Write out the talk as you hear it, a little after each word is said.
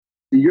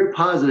Your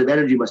positive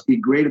energy must be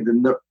greater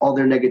than all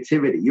their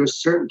negativity. Your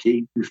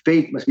certainty, your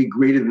faith must be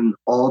greater than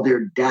all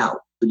their doubt.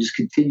 So just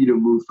continue to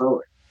move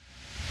forward.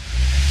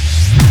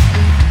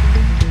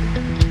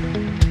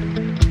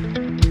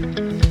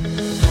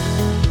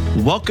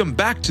 Welcome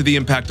back to the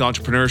Impact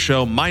Entrepreneur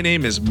Show. My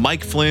name is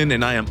Mike Flynn,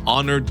 and I am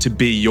honored to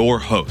be your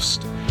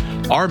host.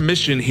 Our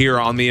mission here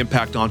on the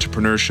Impact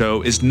Entrepreneur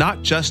Show is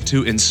not just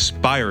to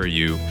inspire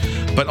you,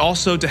 but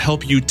also to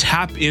help you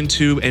tap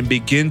into and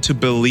begin to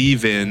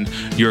believe in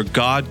your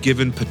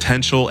God-given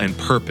potential and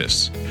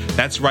purpose.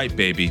 That's right,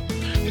 baby.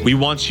 We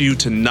want you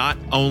to not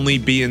only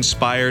be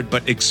inspired,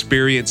 but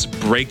experience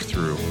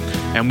breakthrough.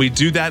 And we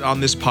do that on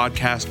this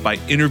podcast by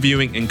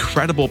interviewing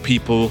incredible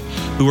people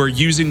who are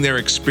using their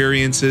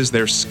experiences,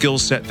 their skill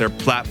set, their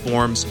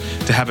platforms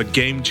to have a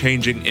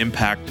game-changing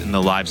impact in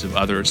the lives of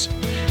others.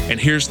 And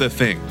here's the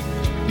thing.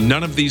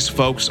 None of these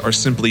folks are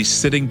simply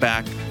sitting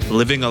back,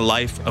 living a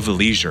life of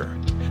leisure.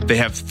 They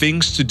have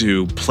things to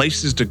do,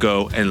 places to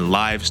go, and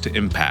lives to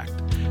impact.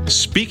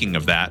 Speaking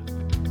of that,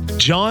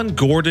 Jon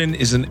Gordon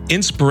is an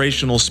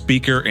inspirational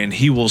speaker, and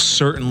he will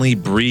certainly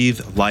breathe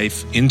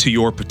life into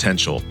your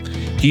potential.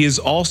 He is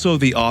also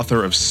the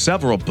author of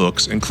several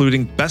books,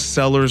 including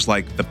bestsellers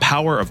like The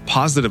Power of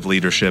Positive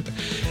Leadership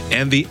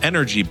and The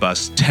Energy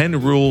Bus: 10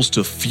 Rules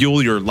to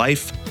Fuel Your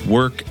Life,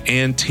 Work,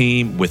 and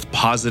Team with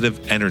Positive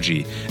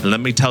Energy. And let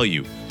me tell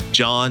you,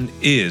 Jon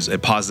is a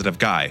positive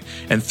guy.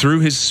 And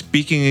through his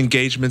speaking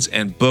engagements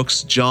and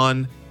books,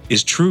 Jon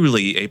is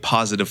truly a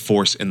positive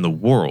force in the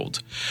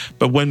world.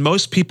 But when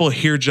most people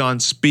hear Jon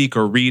speak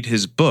or read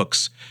his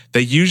books,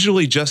 they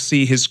usually just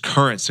see his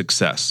current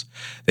success.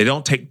 They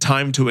don't take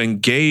time to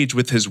engage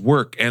with his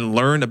work and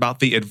learn about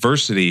the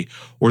adversity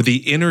or the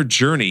inner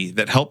journey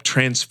that helped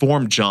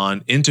transform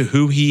Jon into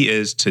who he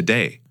is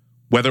today.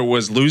 Whether it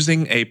was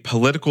losing a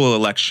political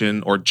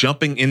election or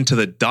jumping into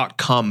the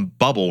dot-com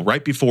bubble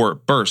right before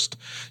it burst,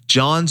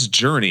 Jon's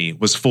journey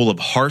was full of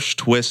harsh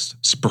twists,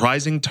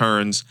 surprising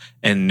turns,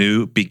 and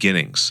new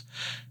beginnings.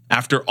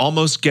 After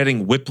almost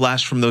getting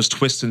whiplash from those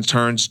twists and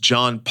turns,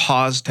 Jon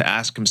paused to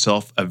ask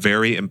himself a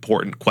very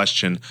important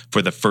question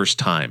for the first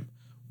time.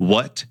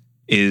 What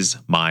is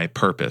my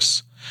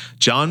purpose?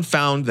 Jon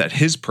found that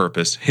his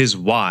purpose, his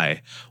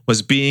why,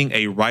 was being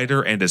a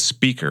writer and a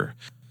speaker.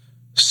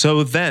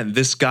 So then,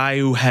 this guy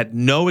who had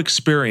no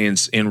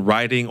experience in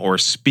writing or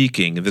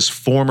speaking, this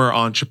former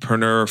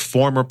entrepreneur,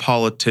 former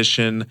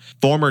politician,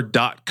 former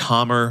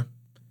dot-commer,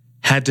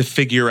 had to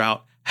figure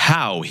out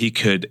how he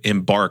could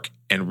embark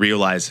and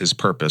realize his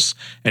purpose.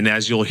 And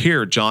as you'll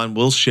hear, Jon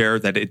will share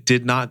that it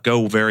did not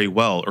go very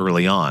well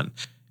early on.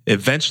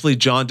 Eventually,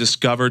 Jon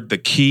discovered the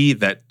key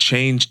that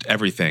changed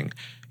everything.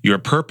 Your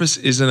purpose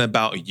isn't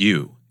about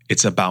you,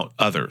 it's about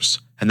others.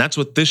 And that's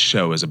what this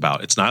show is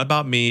about. It's not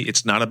about me.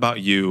 It's not about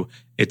you.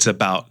 It's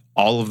about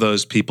all of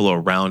those people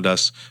around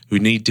us who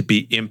need to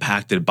be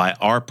impacted by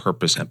our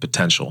purpose and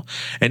potential.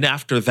 And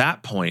after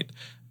that point,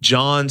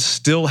 Jon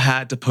still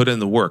had to put in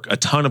the work, a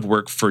ton of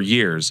work for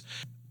years,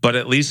 but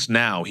at least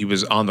now he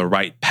was on the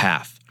right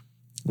path.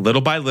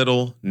 Little by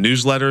little,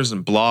 newsletters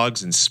and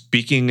blogs and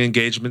speaking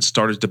engagements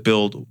started to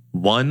build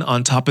one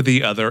on top of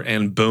the other,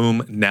 and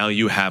boom, now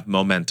you have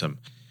momentum.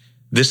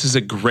 This is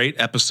a great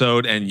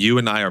episode, and you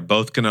and I are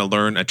both going to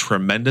learn a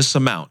tremendous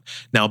amount.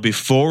 Now,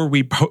 before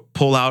we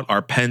pull out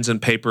our pens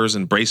and papers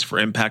and brace for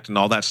impact and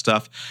all that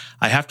stuff,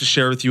 I have to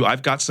share with you,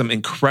 I've got some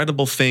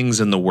incredible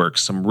things in the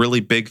works, some really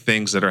big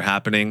things that are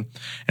happening,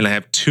 and I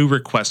have 2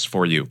 requests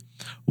for you.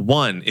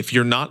 One, if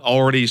you're not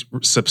already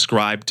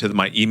subscribed to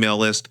my email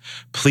list,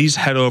 please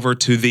head over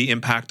to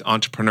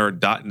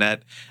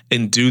theimpactentrepreneur.net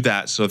and do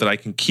that so that I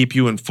can keep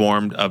you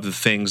informed of the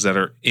things that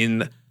are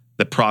in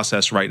the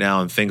process right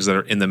now and things that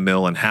are in the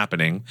mill and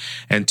happening.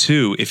 And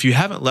 2, if you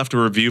haven't left a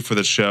review for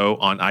the show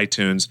on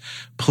iTunes,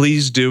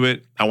 please do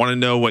it. I want to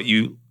know what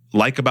you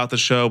like about the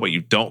show, what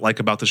you don't like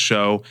about the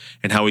show,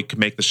 and how we can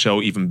make the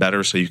show even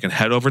better. So you can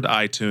head over to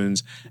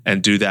iTunes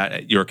and do that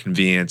at your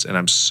convenience. And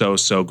I'm so,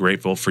 so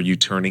grateful for you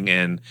turning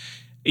in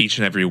each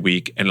and every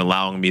week and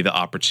allowing me the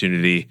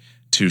opportunity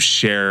to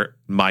share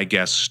my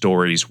guest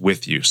stories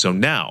with you. So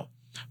now,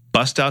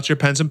 bust out your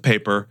pens and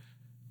paper,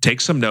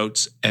 take some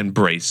notes, and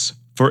brace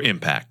for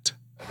impact.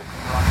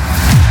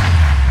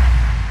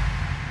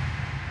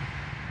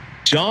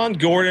 Jon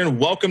Gordon,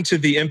 welcome to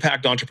the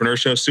Impact Entrepreneur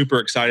Show. Super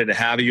excited to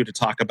have you to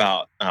talk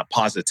about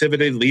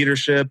positivity,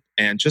 leadership,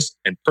 and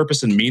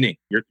purpose and meaning.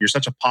 You're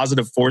such a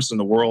positive force in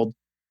the world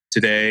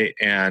today,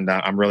 and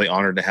I'm really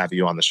honored to have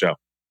you on the show.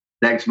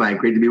 Thanks, Mike.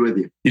 Great to be with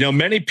you. You know,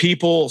 many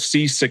people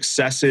see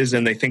successes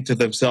and they think to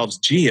themselves,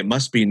 gee, it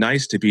must be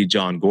nice to be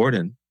Jon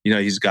Gordon. You know,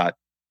 he's got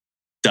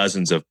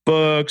dozens of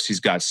books, he's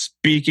got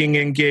speaking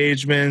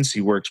engagements, he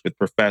works with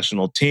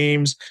professional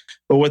teams.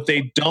 But what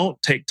they don't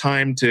take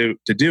time to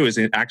do is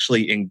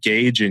actually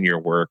engage in your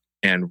work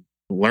and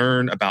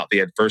learn about the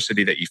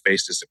adversity that you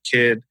faced as a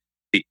kid,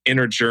 the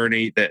inner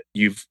journey that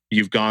you've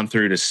gone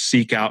through to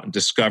seek out and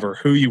discover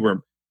who you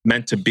were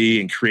meant to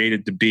be and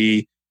created to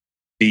be,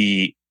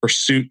 the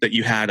pursuit that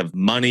you had of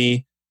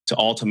money to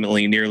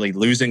ultimately nearly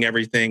losing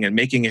everything and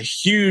making a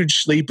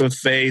huge leap of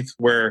faith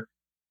where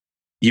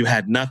you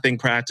had nothing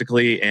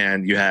practically,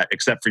 and you had,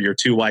 except for your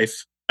two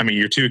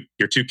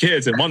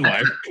kids and one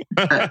wife,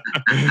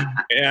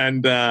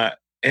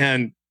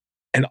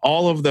 and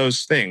all of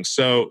those things.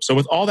 So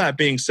with all that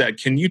being said,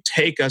 can you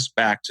take us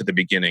back to the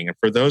beginning? And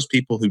for those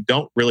people who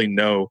don't really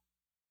know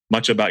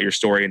much about your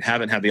story and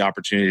haven't had the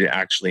opportunity to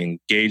actually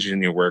engage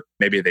in your work,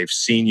 maybe they've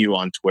seen you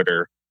on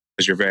Twitter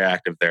because you're very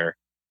active there.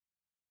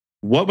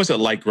 What was it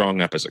like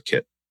growing up as a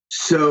kid?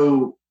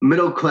 So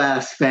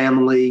middle-class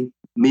family,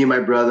 me and my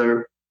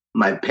brother,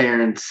 my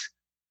parents.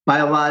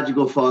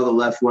 Biological father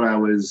left when I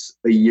was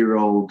a year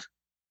old.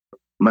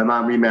 My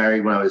mom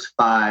remarried when I was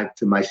 5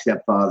 to my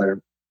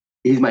stepfather.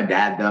 He's my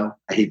dad, though.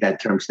 I hate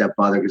that term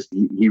stepfather because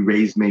he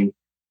raised me,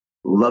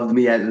 loved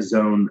me as his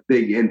own,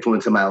 big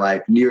influence in my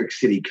life. New York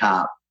City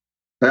cop.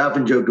 I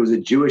often joke it was a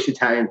Jewish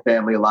Italian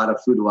family, a lot of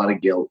food, a lot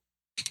of guilt,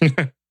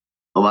 a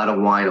lot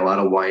of wine, a lot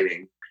of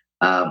whining,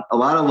 a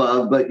lot of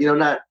love, but,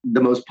 not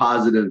the most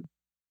positive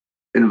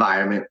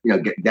environment.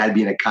 Dad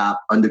being a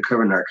cop,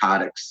 undercover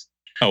narcotics.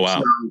 Oh, wow.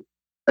 So,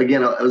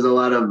 again, it was a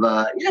lot of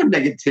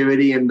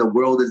negativity, and the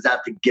world is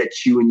out to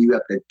get you, and you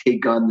have to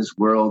take on this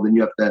world, and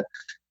you have to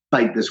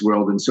fight this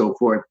world, and so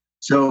forth.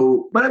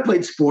 So, but I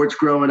played sports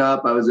growing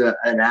up. I was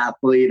an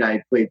athlete.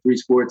 I played 3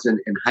 sports in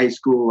high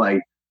school.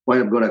 I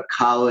wound up going to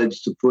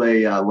college to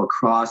play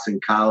lacrosse in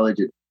college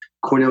at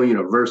Cornell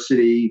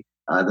University.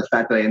 The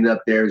fact that I ended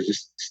up there is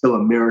just still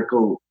a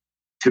miracle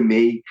to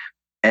me.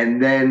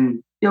 And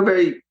then,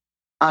 very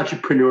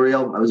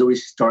entrepreneurial. I was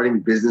always starting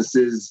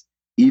businesses.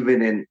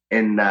 Even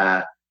in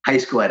high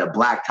school, I had a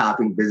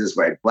blacktopping business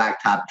where I had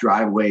blacktop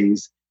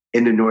driveways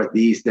in the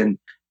Northeast. And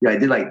I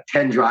did like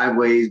 10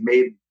 driveways,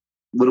 made a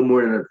little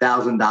more than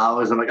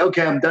 $1,000. I'm like,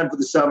 okay, I'm done for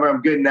the summer.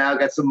 I'm good now.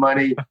 Got some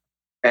money,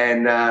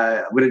 and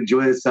would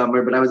enjoy the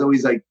summer. But I was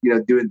always like,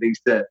 doing things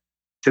to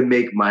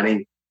make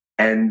money.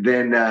 And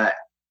then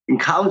in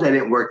college, I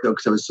didn't work though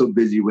because I was so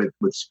busy with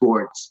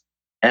sports.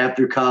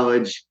 After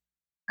college,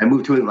 I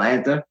moved to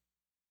Atlanta.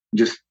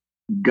 Just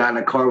got in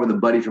a car with a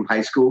buddy from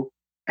high school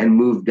and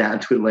moved down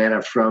to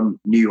Atlanta from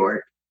New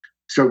York.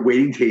 Started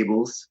waiting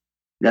tables.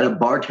 Got a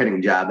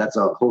bartending job. That's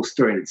a whole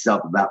story in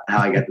itself about how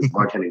I got this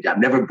bartending job.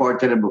 Never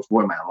bartended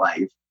before in my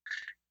life.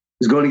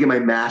 Was going to get my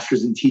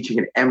master's in teaching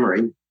at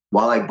Emory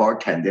while I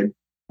bartended.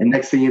 And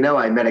next thing you know,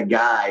 I met a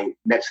guy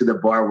next to the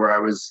bar where I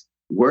was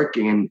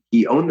working, and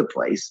he owned the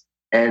place.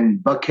 And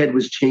Buckhead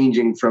was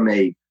changing from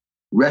a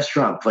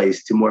restaurant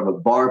place to more of a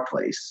bar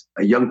place,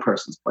 a young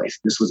person's place.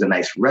 This was a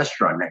nice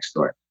restaurant next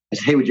door. I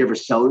said, hey, would you ever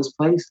sell this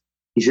place?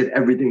 He said,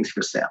 everything's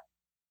for sale.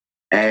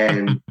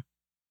 And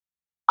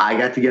I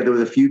got together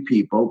with a few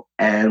people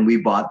and we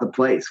bought the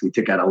place. We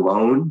took out a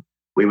loan.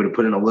 We would have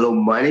put in a little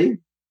money,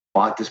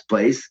 bought this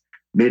place,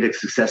 made a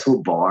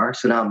successful bar.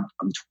 So now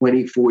I'm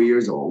 24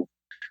 years old.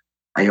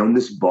 I own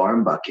this bar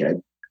in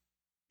Buckhead.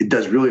 It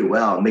does really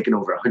well. I'm making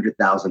over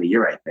 $100,000 a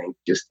year, I think,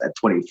 just at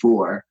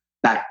 24.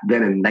 Back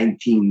then in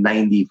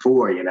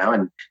 1994,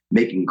 and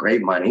making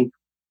great money.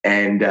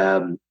 And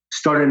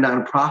started a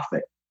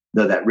nonprofit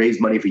that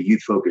raised money for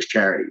youth-focused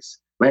charities.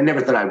 I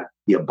never thought I'd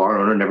be a bar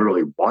owner, never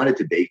really wanted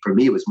to be. For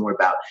me, it was more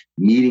about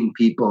meeting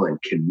people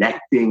and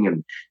connecting.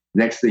 And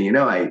next thing you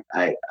know,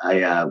 I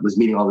was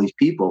meeting all these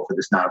people for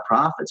this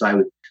nonprofit.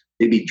 So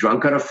they'd be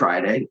drunk on a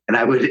Friday, and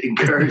I would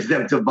encourage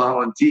them to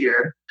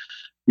volunteer,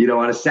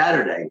 on a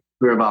Saturday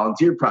for a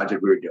volunteer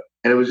project we were doing.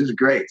 And it was just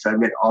great. So I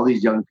met all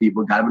these young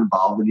people, got them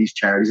involved in these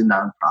charities and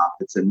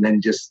nonprofits, and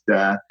then just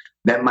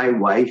met my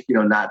wife,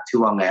 not too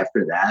long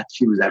after that.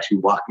 She was actually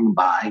walking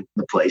by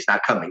the place,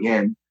 not coming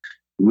in.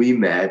 We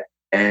met,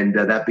 and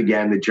that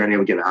began the journey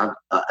of getting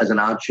as an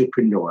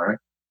entrepreneur.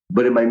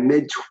 But in my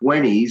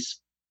mid-20s,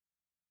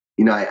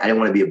 I didn't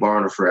want to be a bar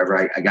owner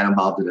forever. I got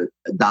involved in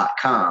a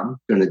 .com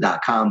during the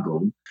 .com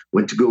boom.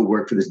 Went to go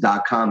work for this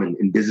 .com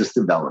in business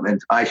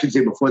development. I should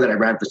say before that, I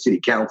ran for city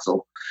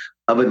council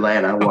of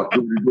Atlanta. Walked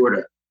door to door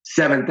to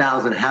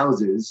 7,000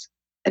 houses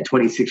at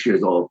 26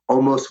 years old.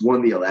 Almost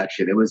won the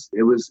election. It was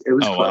Oh,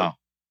 fun. wow.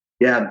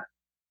 Yeah.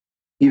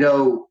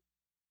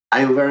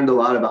 I learned a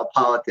lot about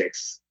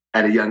politics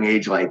at a young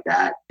age like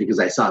that because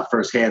I saw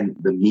firsthand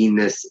the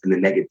meanness and the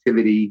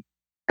negativity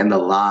and the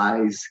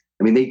lies.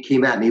 I mean, they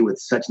came at me with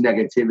such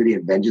negativity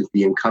and vengeance,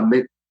 the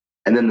incumbent,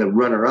 and then the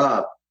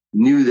runner-up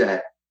knew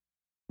that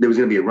there was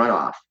going to be a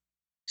runoff.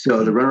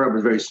 So the runner-up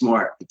was very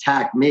smart,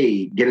 attacked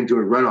me, get into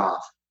a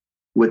runoff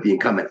with the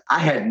incumbent. I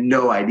had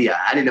no idea.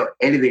 I didn't know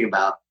anything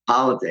about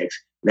politics.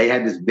 They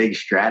had this big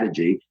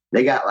strategy.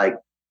 They got like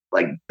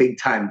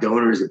big-time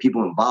donors and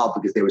people involved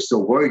because they were so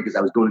worried because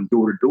I was going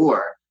door to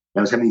door.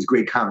 I was having these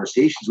great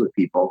conversations with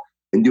people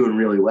and doing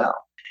really well.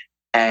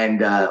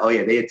 And,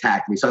 they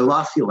attacked me. So I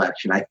lost the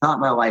election. I thought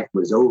my life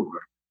was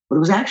over. But it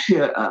was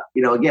actually,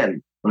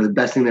 again, one of the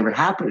best things that ever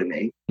happened to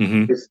me.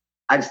 Because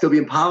I'd still be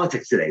in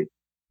politics today.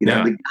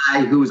 The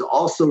guy who was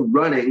also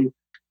running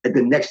at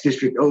the next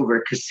district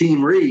over,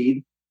 Kasim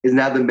Reed, is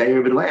now the mayor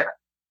of Atlanta.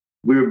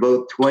 We were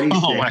both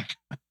 26. Oh my.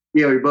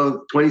 Yeah, we were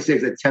both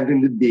 26,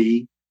 attempting to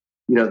be,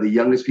 the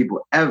youngest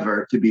people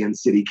ever to be in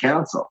city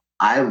council.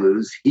 I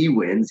lose, he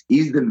wins,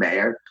 he's the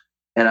mayor,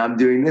 and I'm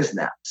doing this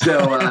now.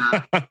 So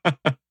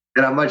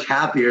and I'm much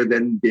happier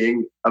than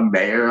being a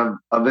mayor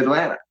of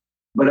Atlanta.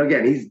 But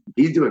again,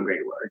 he's doing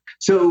great work.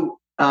 So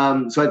so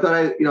I thought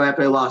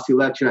after I lost the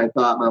election, I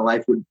thought my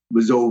life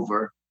was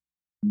over,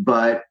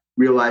 but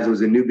realized it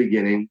was a new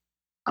beginning.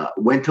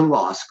 Went to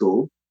law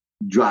school,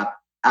 dropped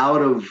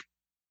out of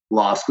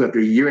law school after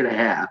a year and a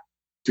half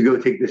to go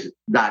take this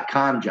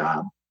 .com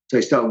job. So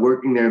I started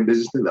working there in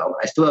business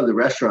development. I still have the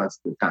restaurants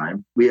at the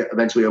time. We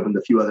eventually opened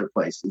a few other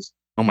places.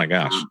 Oh my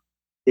gosh.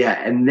 Yeah.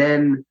 And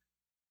then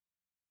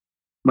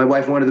my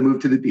wife wanted to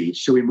move to the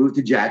beach. So we moved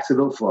to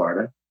Jacksonville,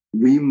 Florida.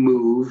 We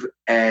move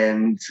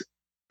and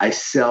I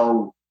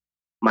sell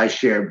my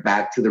share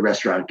back to the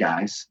restaurant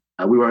guys.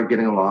 We weren't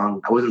getting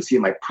along. I wasn't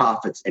seeing my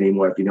profits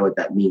anymore, if you know what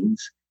that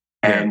means.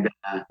 And,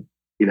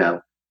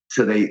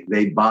 so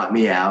they bought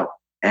me out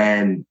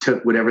and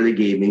took whatever they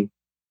gave me.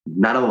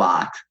 Not a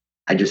lot.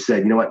 I just said,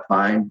 you know what,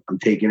 fine, I'm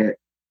taking it.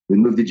 We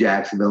moved to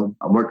Jacksonville.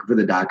 I'm working for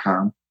the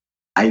 .com.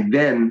 I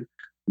then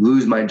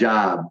lose my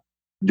job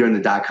during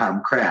the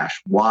 .com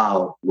crash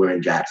while we're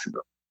in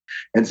Jacksonville.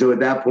 And so at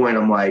that point,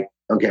 I'm like,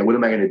 okay, what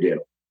am I going to do?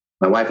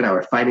 My wife and I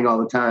were fighting all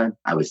the time.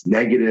 I was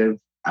negative.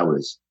 I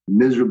was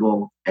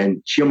miserable.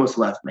 And she almost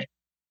left me. I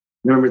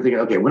remember thinking,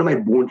 okay, what am I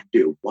born to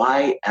do?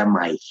 Why am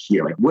I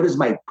here? Like, what is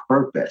my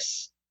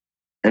purpose?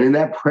 And in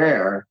that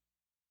prayer,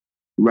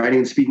 writing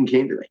and speaking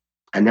came to me.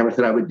 I never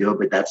thought I would do it,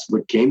 but that's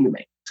what came to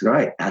me. I said, all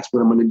right, that's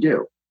what I'm going to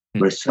do. I'm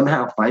going to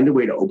somehow find a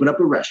way to open up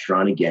a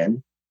restaurant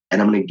again,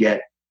 and I'm going to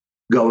get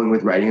going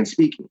with writing and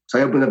speaking. So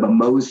I opened up a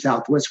Moe's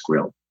Southwest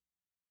Grill,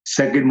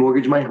 second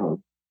mortgage my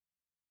home,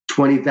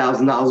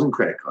 $20,000 in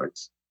credit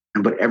cards,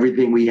 and put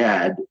everything we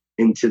had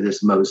into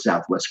this Moe's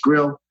Southwest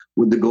Grill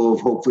with the goal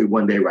of hopefully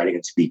one day writing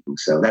and speaking.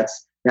 So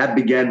that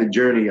began the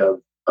journey of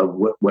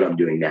what I'm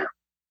doing now.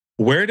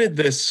 Where did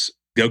this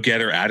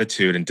go-getter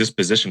attitude and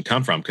disposition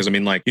come from? Because I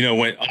mean,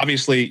 when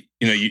obviously,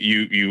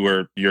 you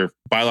were, your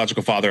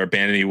biological father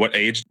abandoned you. What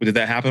age did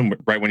that happen?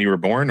 Right when you were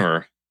born,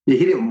 or? Yeah,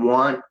 he didn't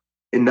want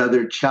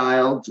another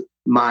child.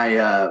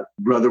 My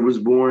brother was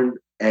born,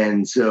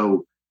 and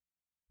so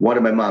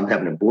wanted my mom to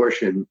have an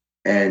abortion,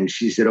 and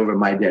she said, over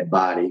my dead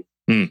body.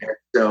 And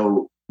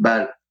so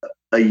about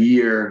a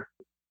year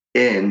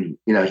in,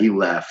 he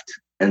left.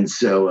 And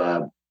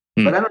so,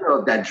 but I don't know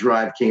if that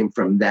drive came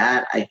from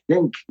that. I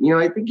think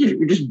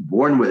you're just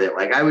born with it.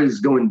 Like, I was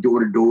going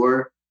door to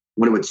door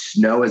when it would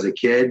snow as a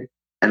kid,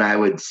 and I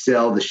would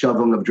sell the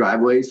shoveling of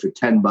driveways for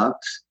 $10.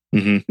 Mm-hmm.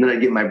 And then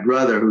I'd get my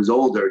brother, who's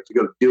older, to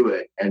go do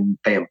it and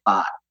pay him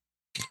 $5.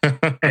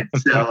 And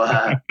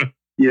so,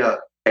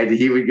 and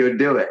he would go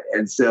do it.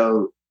 And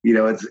so,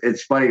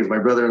 it's funny because my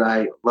brother and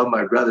I love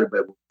my brother,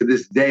 but to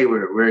this day,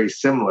 we're very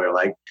similar.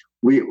 Like,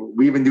 we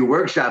even do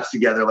workshops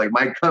together. Like,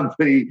 my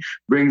company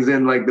brings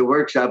in like the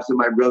workshops and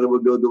my brother will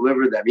go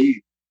deliver them.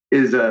 He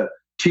is a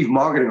chief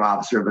marketing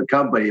officer of a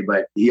company,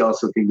 but he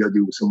also can go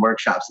do some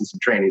workshops and some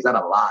trainings. Not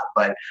a lot,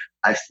 but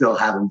I still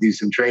have him do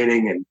some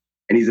training and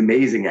he's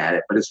amazing at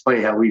it. But it's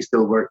funny how we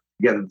still work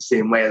together the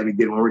same way as we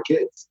did when we were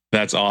kids.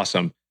 That's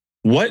awesome.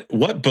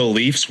 What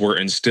beliefs were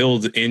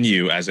instilled in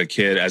you as a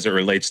kid as it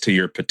relates to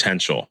your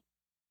potential?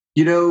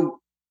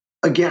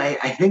 Again,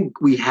 I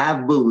think we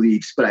have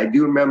beliefs, but I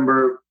do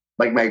remember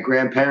like my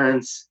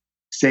grandparents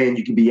saying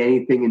you can be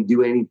anything and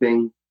do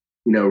anything,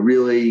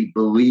 really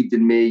believed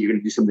in me. You're going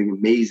to do something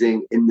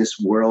amazing in this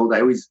world.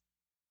 I always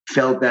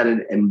felt that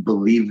and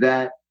believed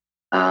that.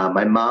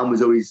 My mom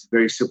was always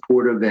very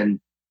supportive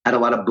and had a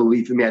lot of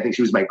belief in me. I think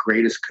she was my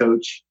greatest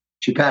coach.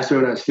 She passed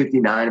away when I was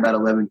 59, about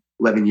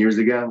 11 years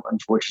ago,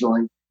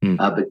 unfortunately.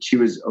 But she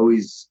was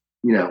always,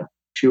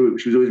 she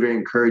was always very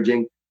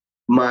encouraging.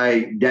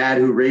 My dad,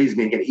 who raised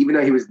me, again, even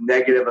though he was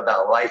negative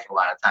about life a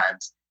lot of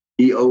times,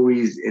 he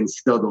always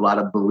instilled a lot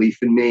of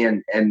belief in me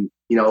and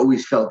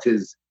always felt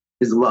his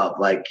love.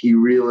 Like, he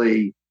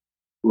really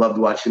loved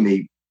watching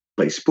me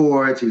play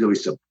sports. He was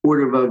always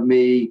supportive of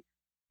me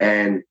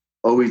and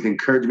always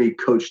encouraged me,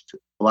 coached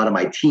a lot of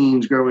my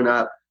teams growing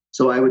up.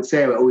 So I would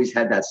say I always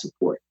had that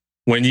support.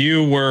 When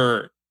you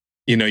were,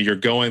 you're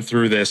going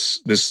through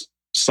this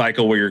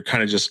cycle where you're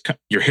kind of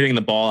you're hitting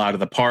the ball out of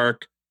the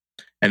park,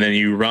 and then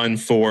you run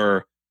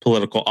for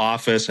political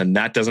office and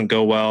that doesn't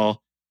go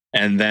well.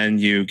 And then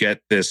you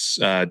get this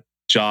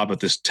job at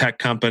this tech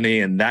company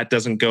and that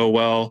doesn't go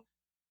well.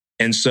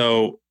 And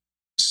so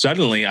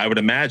suddenly I would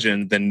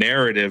imagine the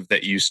narrative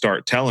that you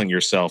start telling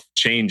yourself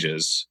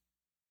changes.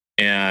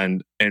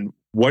 And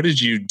what did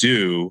you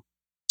do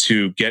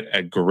to get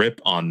a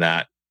grip on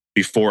that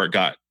before it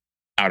got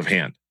out of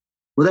hand?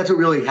 Well, that's what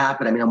really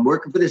happened. I mean, I'm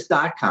working for this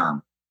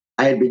 .com.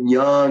 I had been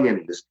young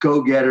and this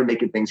go-getter,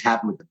 making things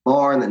happen with the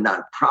bar and the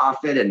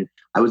nonprofit. And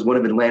I was one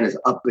of Atlanta's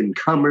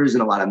up-and-comers in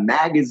a lot of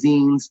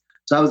magazines.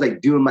 So I was like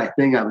doing my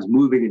thing. I was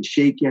moving and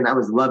shaking. I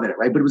was loving it,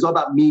 right? But it was all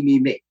about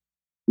me.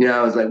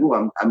 I was like,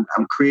 oh,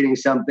 I'm creating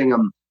something.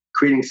 I'm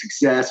creating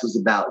success. It was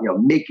about,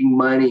 making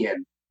money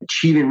and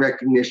achieving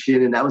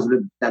recognition. And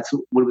that's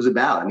what it was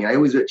about. I mean, I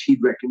always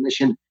achieved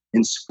recognition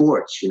in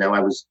sports. I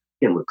was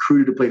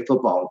recruited to play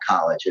football in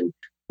college, and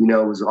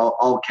it was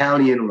all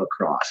county in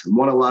lacrosse and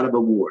won a lot of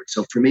awards.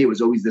 So for me, it was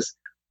always this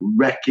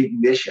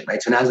recognition,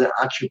 right? So now as an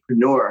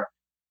entrepreneur,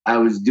 I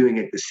was doing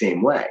it the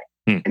same way.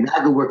 And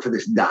I go work for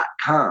this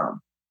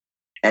 .com,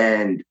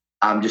 and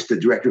I'm just the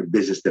director of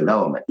business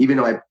development. Even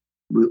though I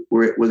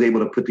was able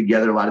to put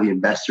together a lot of the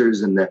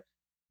investors and the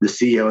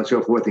CEO and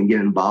so forth and get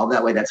involved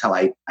that way, that's how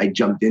I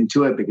jumped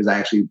into it, because I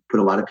actually put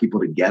a lot of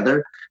people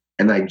together,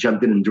 and I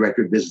jumped in and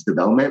director of business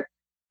development.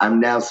 I'm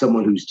now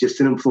someone who's just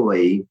an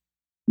employee,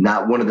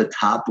 not one of the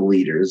top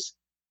leaders.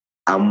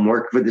 I'm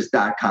working for this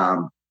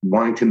 .com,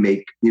 wanting to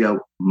make,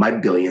 my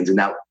billions. And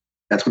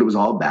that's what it was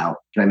all about.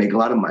 Can I make a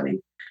lot of money?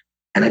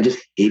 And I just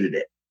hated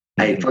it.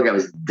 I felt like I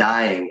was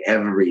dying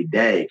every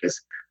day because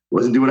I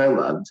wasn't doing what I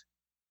loved.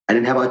 I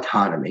didn't have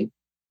autonomy.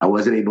 I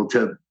wasn't able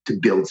to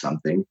build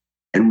something.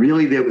 And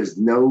really, there was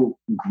no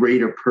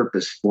greater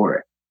purpose for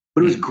it.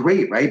 But it was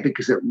great, right?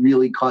 Because it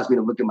really caused me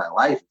to look at my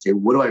life and say,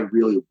 what do I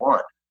really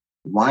want?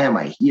 Why am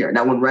I here?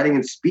 Now, when writing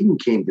and speaking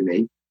came to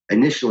me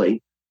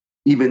initially,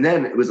 even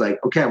then, it was like,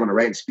 okay, I want to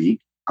write and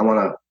speak. I want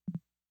to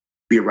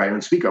be a writer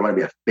and speaker. I want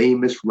to be a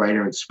famous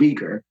writer and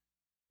speaker.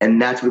 And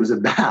that's what it was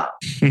about.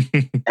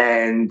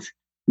 And,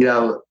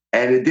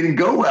 and it didn't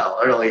go well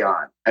early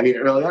on.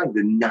 Early on, it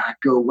did not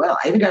go well.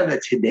 I even got on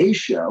the Today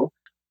Show.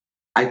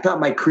 I thought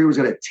my career was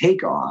going to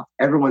take off.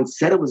 Everyone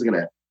said it was going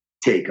to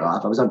take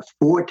off. I was on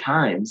 4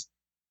 times,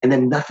 and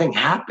then nothing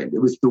happened.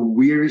 It was the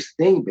weirdest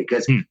thing,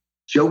 because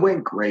show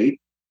went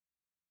great.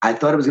 I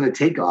thought it was going to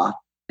take off,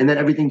 and then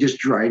everything just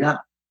dried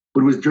up.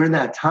 But it was during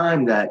that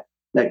time that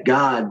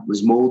God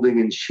was molding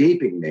and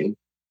shaping me,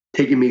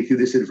 taking me through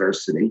this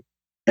adversity,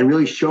 and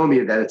really showing me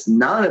that it's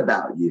not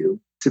about you,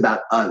 it's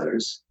about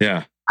others.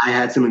 Yeah. I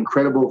had some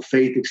incredible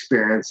faith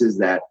experiences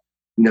that,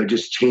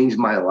 just changed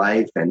my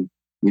life. And,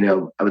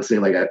 I would say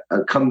like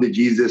a come to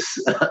Jesus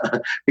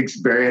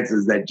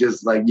experiences that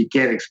just like you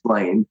can't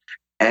explain.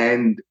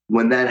 And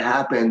when that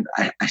happened,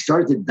 I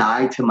started to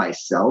die to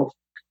myself.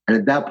 And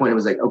at that point, it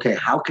was like, okay,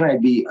 how can I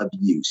be of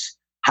use?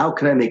 How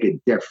can I make a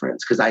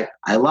difference? Because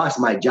I lost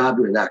my job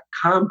during that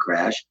 .com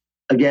crash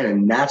again.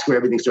 And that's where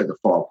everything started to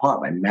fall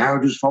apart. My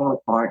marriage was falling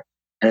apart.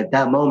 And at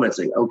that moment, it's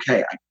like,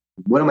 okay,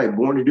 what am I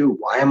born to do?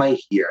 Why am I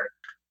here?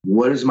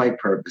 What is my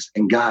purpose?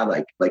 And God,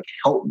 like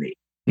help me,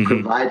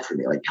 provide for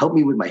me, like help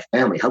me with my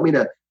family, help me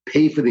to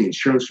pay for the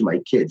insurance for my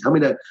kids, help me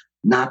to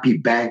not be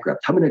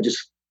bankrupt, help me to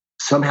just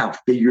somehow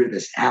figure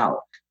this out.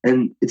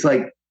 And it's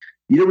like,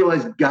 you don't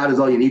realize God is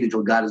all you need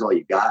until God is all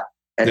you got.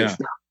 And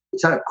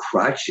it's not a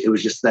crutch. It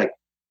was just like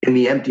in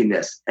the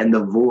emptiness and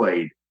the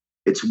void,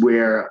 it's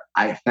where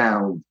I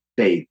found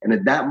faith. And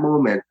at that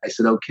moment, I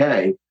said,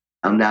 okay,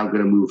 I'm now going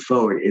to move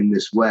forward in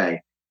this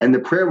way. And the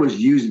prayer was,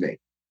 use me.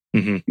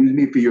 Use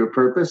me for your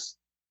purpose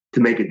to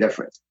make a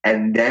difference.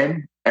 And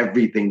then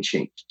everything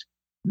changed.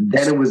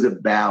 Then it was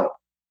about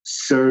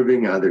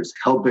serving others,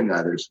 helping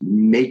others,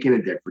 making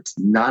a difference,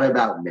 not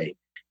about me.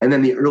 And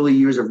then the early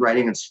years of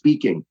writing and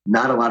speaking,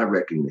 not a lot of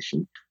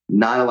recognition,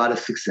 not a lot of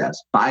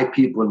success. 5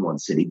 people in one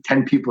city,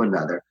 10 people in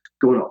another,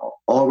 going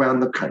all around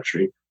the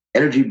country.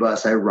 Energy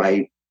Bus, I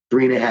write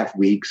 3.5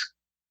 weeks,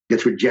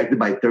 gets rejected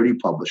by 30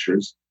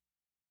 publishers.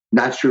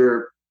 Not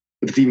sure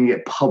if it's even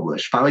get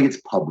published. Finally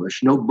gets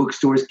published. No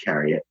bookstores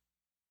carry it.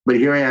 But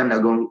here I am now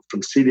going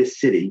from city to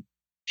city,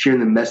 sharing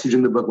the message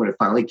in the book when it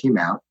finally came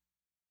out.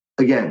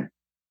 Again,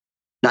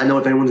 not know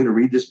if anyone's going to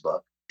read this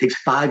book. It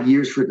takes 5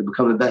 years for it to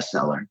become a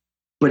bestseller.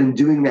 But in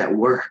doing that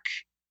work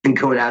and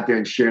going out there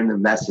and sharing the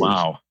message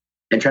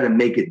and trying to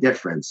make a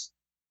difference,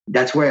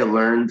 that's where I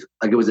learned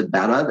like it was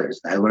about others.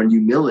 I learned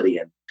humility,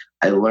 and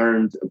I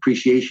learned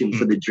appreciation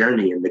for the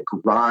journey and the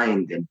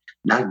grind and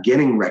not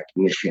getting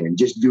recognition and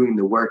just doing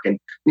the work. And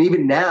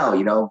even now,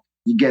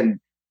 again,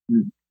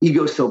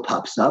 ego still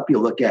pops up.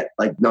 You'll look at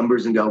like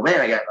numbers and go,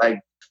 man, I got I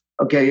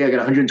got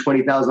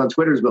 120,000 on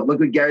Twitter, but look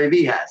what Gary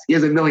Vee has. He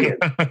has 1 million.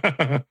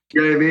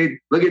 You know what I mean?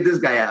 Look at this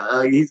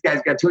guy. These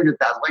guys got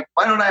 200,000. Like,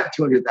 why don't I have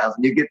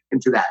 200,000? You get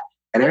into that.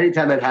 And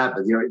anytime that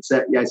happens,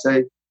 I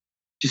say,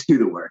 just do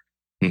the work.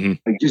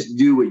 Like, just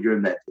do what you're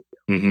meant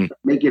to do.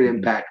 Make an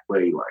impact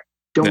where you are.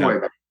 Don't worry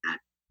about that.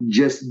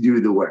 Just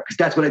do the work. Because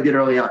that's what I did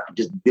early on. I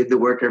just did the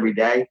work every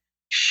day,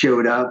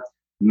 showed up,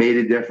 made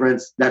a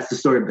difference. That's the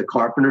story of The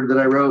Carpenter that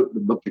I wrote, the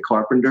book, The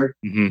Carpenter.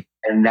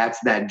 And that's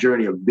that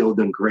journey of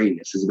building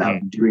greatness is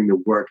about doing the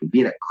work and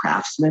being a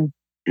craftsman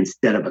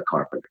instead of a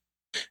carpenter.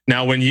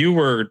 Now, when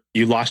you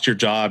lost your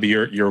job,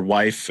 your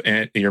wife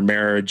and your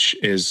marriage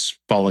is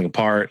falling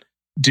apart.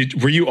 Did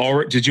you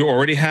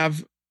already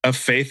have a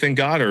faith in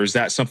God, or is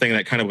that something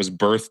that kind of was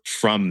birthed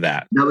from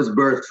that? That was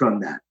birthed from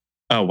that.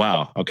 Oh,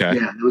 wow. Okay.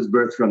 Yeah, it was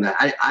birthed from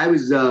that. I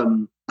was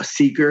a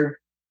seeker,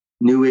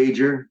 New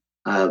Ager,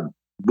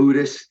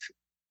 Buddhist,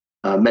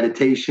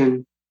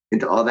 meditation,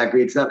 into all that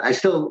great stuff. I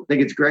still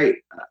think it's great.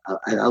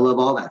 I love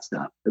all that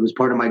stuff. It was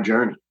part of my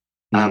journey.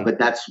 But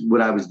that's what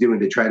I was doing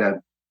to try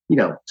to,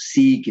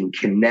 seek and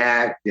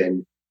connect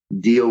and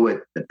deal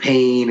with the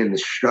pain and the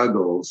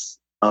struggles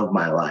of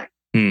my life.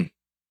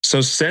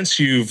 So since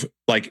you've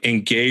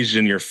engaged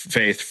in your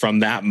faith from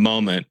that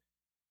moment,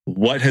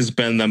 what has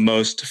been the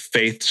most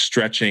faith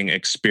stretching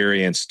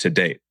experience to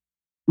date?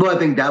 Well, I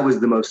think that was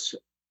the most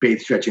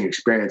faith stretching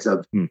experience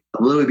of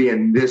literally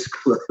being this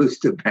close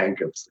to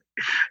bankruptcy.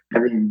 I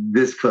mean,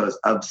 this close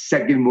of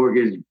second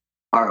mortgage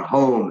on our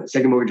home,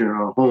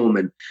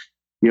 and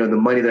the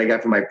money that I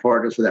got from my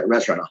partners for that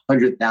restaurant,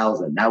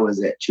 $100,000. That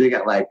was it. She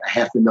got like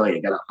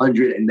 $500,000, got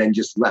 100, and then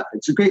just left.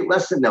 It's a great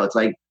lesson, though. It's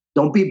like,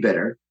 don't be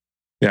bitter.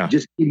 Yeah.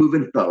 Just keep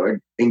moving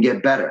forward and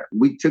get better.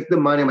 We took the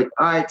money. I'm like,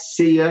 all right,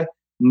 see ya.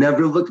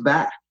 Never looked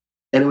back.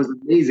 And it was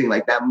amazing.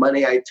 Like that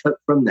money I took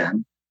from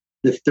them,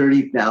 the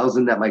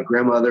 $30,000 that my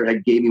grandmother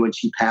had gave me when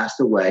she passed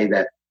away,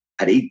 that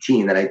at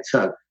 18 that I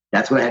took,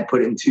 that's when I had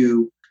put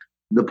into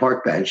the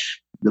park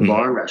bench, the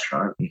bar and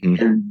restaurant.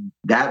 And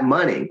that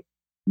money,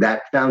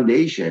 that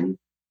foundation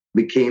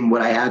became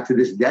what I have to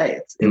this day.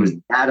 It was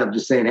that of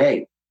just saying,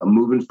 hey, I'm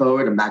moving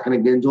forward. I'm not going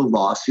to get into a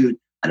lawsuit.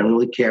 I don't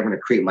really care. I'm going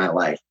to create my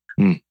life.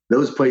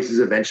 Those places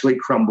eventually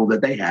crumbled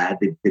that they had.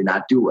 They did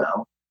not do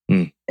well.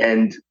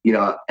 And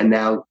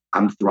now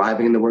I'm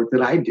thriving in the work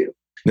that I do.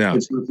 Yeah.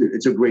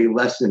 It's a great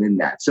lesson in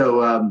that.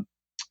 So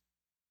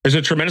there's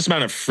a tremendous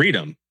amount of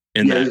freedom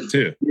in that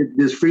too.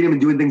 There's freedom in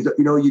doing things that,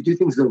 you do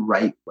things the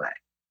right way.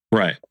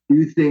 Right.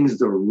 Do things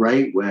the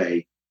right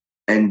way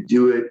and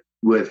do it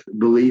with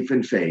belief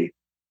and faith.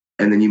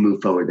 And then you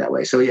move forward that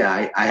way. So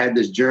yeah, I had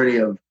this journey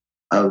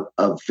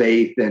of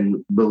faith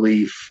and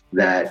belief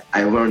that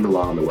I learned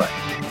along the way.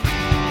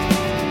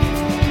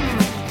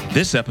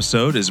 This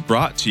episode is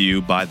brought to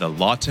you by the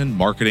Lawton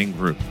Marketing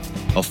Group,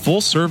 a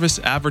full-service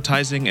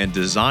advertising and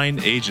design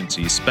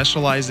agency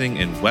specializing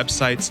in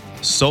websites,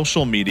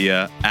 social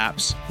media,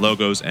 apps,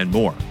 logos, and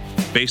more.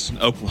 Based in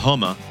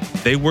Oklahoma,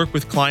 they work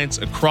with clients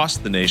across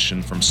the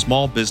nation, from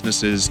small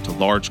businesses to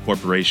large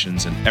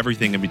corporations and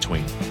everything in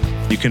between.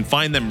 You can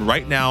find them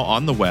right now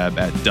on the web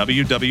at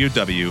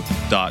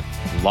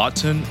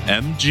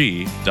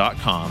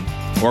www.lawtonmg.com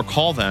or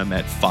call them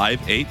at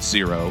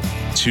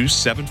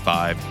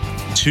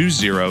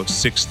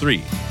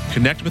 580-275-2063.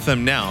 Connect with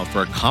them now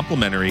for a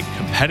complimentary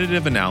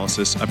competitive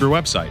analysis of your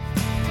website.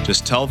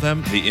 Just tell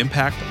them the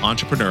Impact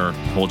Entrepreneur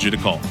told you to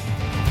call.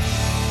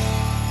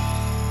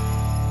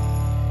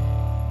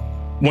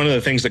 One of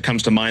the things that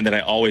comes to mind that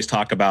I always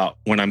talk about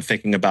when I'm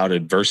thinking about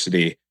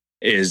adversity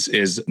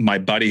is my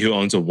buddy who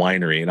owns a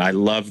winery, and I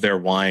love their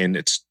wine.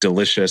 It's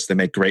delicious. They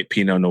make great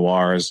Pinot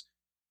Noirs.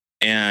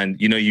 And,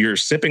 you're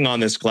sipping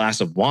on this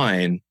glass of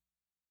wine,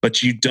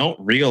 but you don't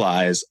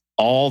realize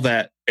all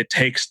that it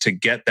takes to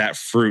get that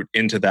fruit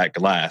into that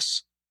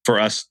glass for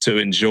us to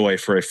enjoy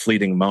for a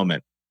fleeting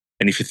moment.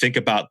 And if you think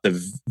about the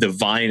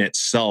vine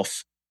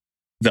itself,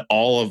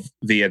 all of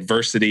the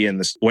adversity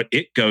and what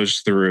it goes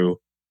through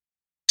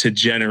to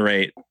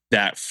generate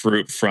that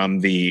fruit,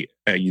 from the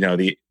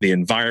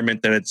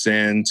environment that it's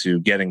in, to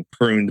getting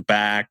pruned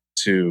back,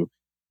 to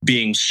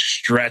being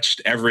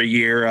stretched every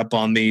year up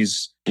on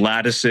these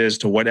lattices,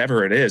 to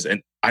whatever it is.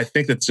 And I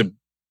think I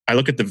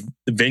look at the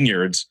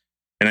vineyards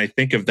and I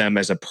think of them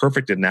as a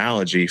perfect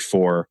analogy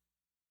for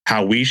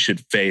how we should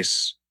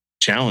face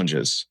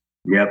challenges.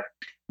 Yep.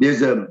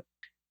 There's a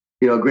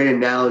great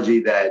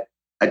analogy that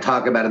I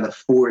talk about in the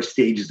 4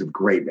 stages of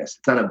greatness.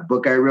 It's not a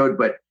book I wrote,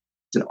 but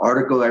it's an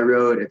article I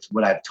wrote. It's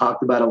what I've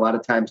talked about a lot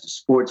of times to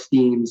sports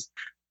teams.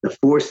 The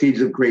 4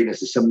 stages of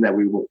greatness is something that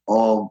we will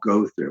all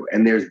go through.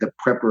 And there's the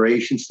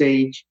preparation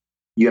stage.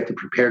 You have to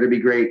prepare to be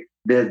great.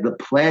 There's the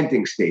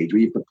planting stage, where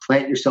you have to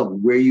plant yourself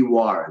where you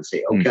are and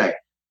say, okay,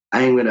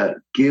 I am going to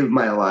give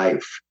my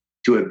life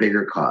to a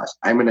bigger cause.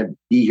 I'm going to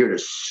be here to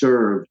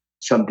serve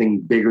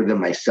something bigger than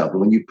myself.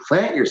 And when you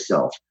plant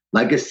yourself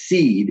like a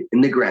seed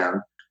in the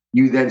ground,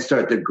 you then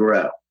start to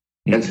grow.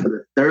 And so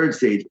the 3rd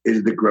stage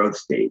is the growth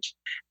stage.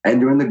 And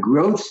during the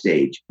growth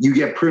stage, you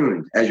get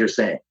pruned, as you're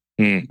saying.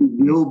 You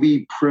will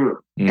be pruned.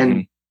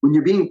 And when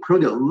you're being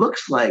pruned, it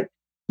looks like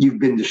you've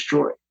been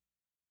destroyed,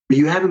 but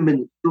you haven't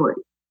been destroyed.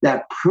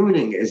 That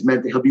pruning is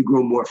meant to help you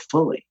grow more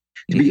fully,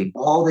 to be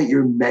all that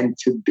you're meant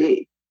to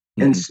be.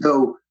 And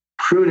so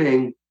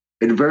pruning,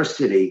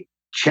 adversity,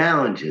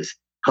 challenges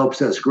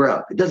helps us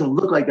grow. It doesn't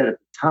look like that at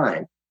the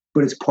time,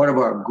 but it's part of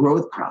our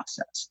growth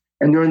process.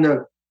 And during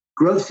the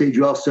growth stage,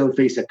 you also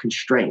face a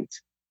constraint.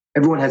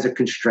 Everyone has a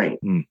constraint,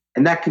 and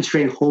that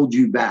constraint holds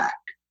you back.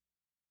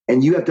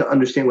 And you have to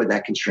understand what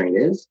that constraint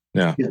is.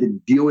 Yeah. You have to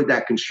deal with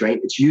that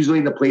constraint. It's usually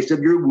in the place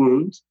of your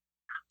wounds.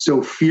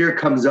 So fear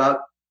comes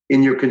up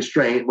in your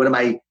constraint. What am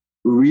I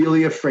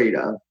really afraid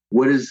of?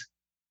 What is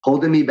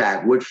holding me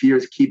back? What fear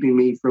is keeping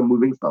me from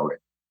moving forward?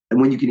 And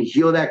when you can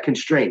heal that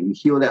constraint, you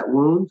heal that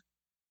wound,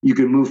 you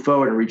can move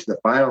forward and reach the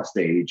final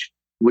stage,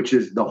 which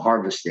is the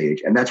harvest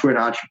stage. And that's where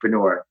an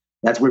entrepreneur,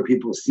 that's where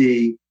people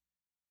see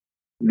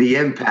the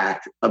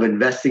impact of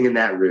investing in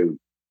that root,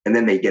 and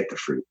then they get the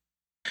fruit.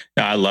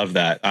 I love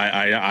that.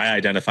 I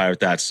identify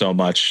with that so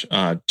much,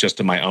 just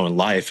in my own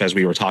life. As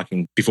we were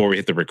talking before we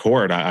hit the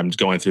record, I'm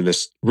going through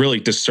this really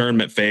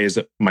discernment phase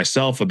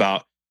myself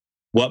about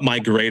what my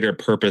greater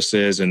purpose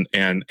is, and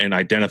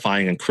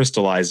identifying and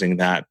crystallizing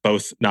that,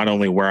 both not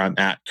only where I'm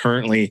at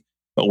currently,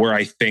 but where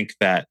I think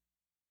that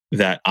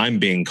I'm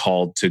being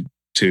called to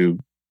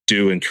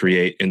do and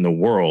create in the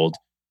world.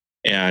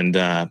 And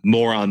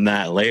more on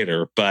that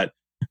later. But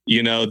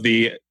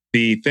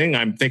the thing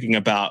I'm thinking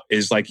about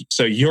is like,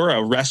 so you're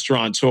a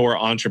restaurateur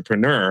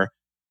entrepreneur,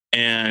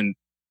 and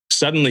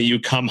suddenly you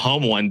come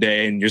home one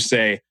day and you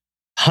say,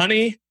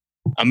 honey,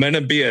 I'm going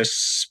to be a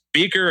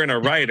speaker and a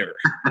writer.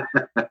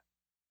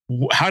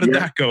 How did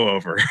that go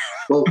over?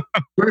 Well,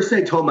 first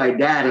I told my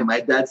dad, and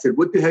my dad said,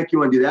 what the heck you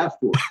want to do that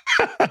for?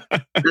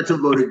 That's a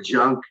load of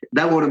junk.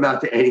 That won't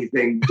amount to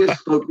anything.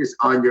 Just focus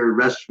on your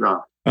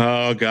restaurant.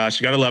 Oh, gosh.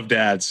 You got to love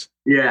dads.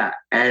 Yeah.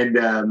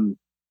 And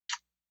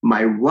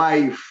my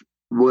wife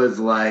was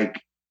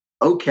like,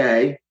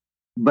 okay.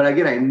 But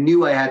again, I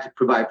knew I had to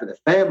provide for the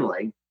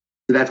family.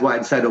 So that's why I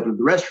decided to open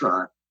the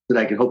restaurant, so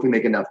that I could hopefully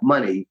make enough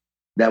money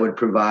that would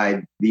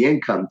provide the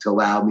income to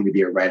allow me to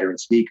be a writer and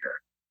speaker.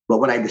 But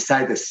when I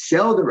decided to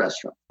sell the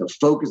restaurant, to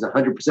focus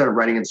 100% on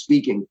writing and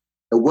speaking,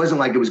 it wasn't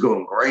like it was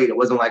going great. It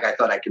wasn't like I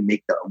thought I could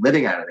make a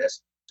living out of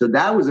this. So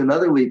that was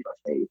another leap of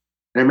faith.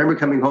 And I remember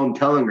coming home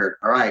telling her,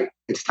 all right,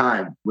 it's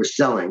time. We're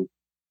selling.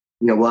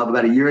 We'll have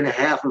about 1.5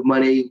 years of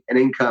money and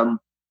income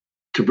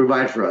to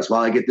provide for us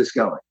while I get this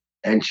going.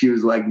 And she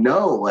was like,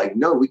 no,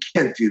 we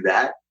can't do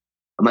that.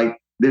 I'm like,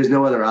 there's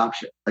no other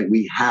option. Like,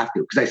 we have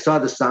to. Because I saw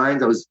the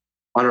signs. I was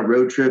on a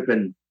road trip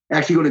and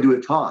actually going to do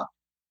a talk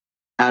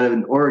out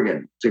of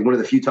Oregon. It's like one of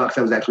the few talks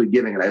I was actually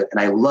giving. And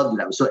I loved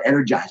it. I was so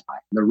energized by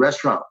it. And the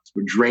restaurants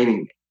were draining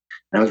me.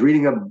 And I was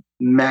reading a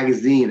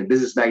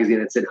business magazine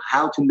that said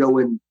how to know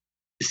when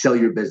to sell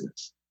your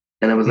business.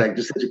 And I was like,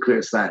 just such a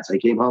clear sign. So I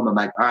came home. I'm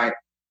like, all right,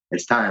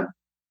 it's time.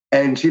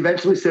 And she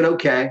eventually said,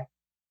 okay.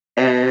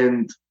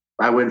 And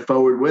I went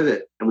forward with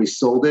it and we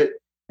sold it.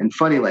 And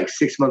funny, like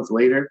 6 months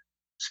later,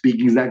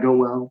 speaking's not going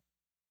well.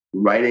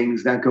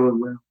 Writing's not going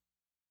well.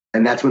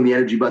 And that's when the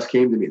energy bus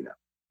came to me though.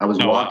 I was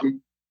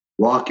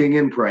walking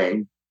and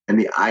praying. And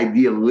the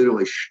idea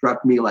literally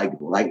struck me like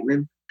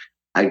lightning.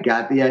 I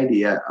got the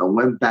idea. I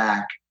went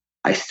back.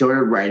 I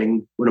started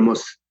writing one of the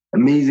most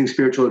amazing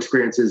spiritual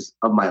experiences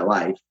of my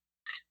life.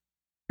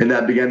 And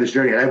that began this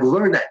journey. And I've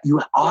learned that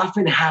you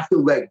often have to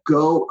let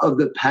go of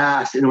the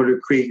past in order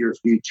to create your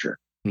future.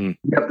 You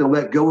have to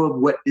let go of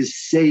what is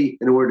safe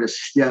in order to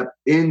step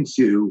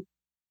into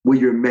what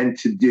you're meant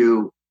to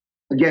do.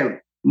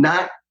 Again,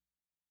 not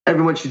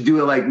everyone should do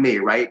it like me,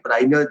 right? But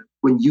I know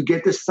when you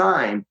get the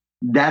sign,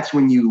 that's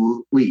when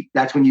you leap.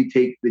 That's when you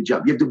take the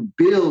jump. You have to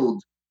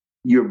build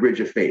your bridge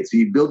of faith. So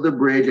you build the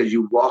bridge as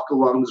you walk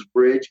along this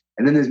bridge.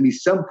 And then there's going to be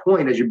some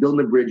point as you're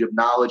building the bridge of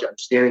knowledge,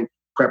 understanding,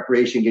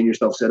 preparation, getting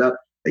yourself set up,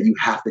 that you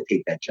have to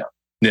take that jump.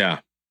 Yeah.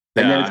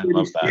 And then it's going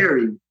to be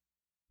scary. It's going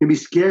to be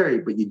scary,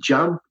 but you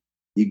jump,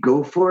 you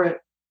go for it,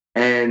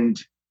 and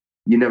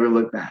you never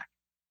look back.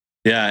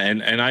 Yeah.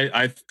 And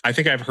I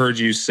think I've heard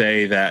you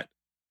say that,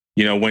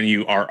 when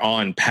you are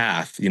on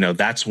path,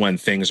 that's when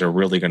things are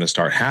really going to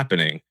start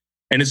happening.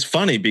 And it's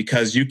funny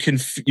because you can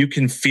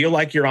feel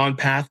like you're on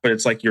path, but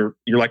it's like you're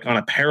like on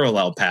a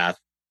parallel path,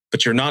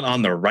 but you're not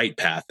on the right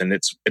path. And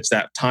it's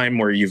that time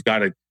where you've got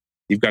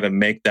to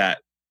make that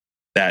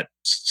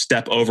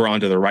step over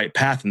onto the right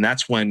path, and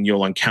that's when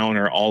you'll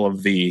encounter all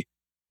of the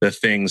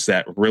things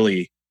that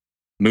really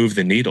move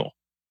the needle.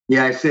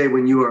 Yeah, I say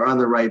when you are on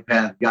the right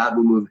path, God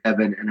will move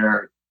heaven and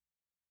earth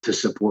to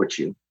support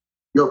you.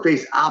 You'll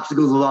face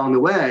obstacles along the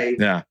way,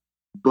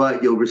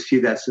 but you'll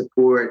receive that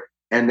support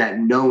and that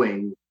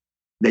knowing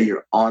that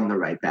you're on the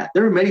right path.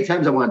 There were many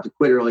times I wanted to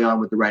quit early on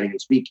with the writing and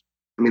speaking.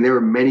 I mean, there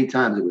were many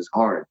times it was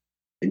hard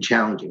and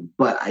challenging,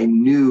 but I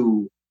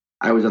knew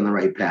I was on the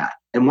right path.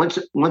 And once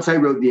I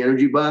wrote The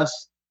Energy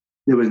Bus,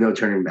 there was no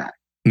turning back.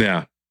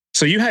 Yeah.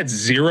 So you had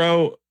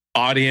zero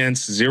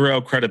audience,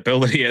 zero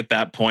credibility at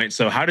that point.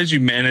 So how did you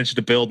manage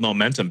to build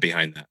momentum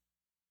behind that?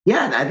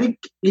 Yeah, I think,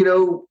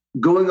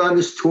 going on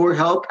this tour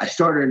helped. I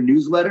started a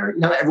newsletter.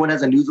 Everyone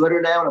has a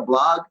newsletter now and a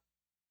blog.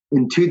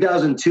 In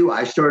 2002,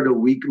 I started a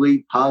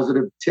weekly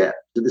positive tip.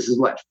 So this is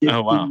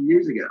 15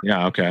 years ago.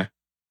 Yeah, okay.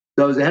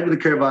 So I was ahead of the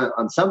curve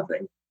on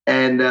something.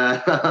 And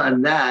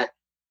on that,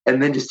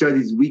 and then just started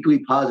these weekly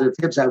positive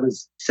tips I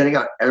was sending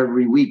out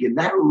every week. And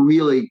that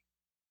really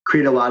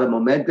created a lot of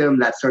momentum.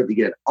 That started to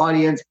get an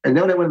audience. And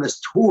then when I went on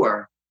this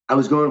tour, I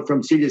was going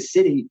from city to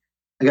city.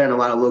 I got in a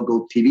lot of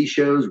local TV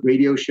shows,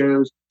 radio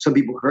shows. Some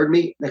people heard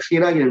me. Next thing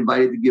you know, I get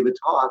invited to give a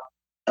talk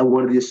at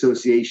one of the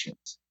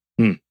associations.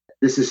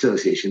 This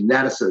association,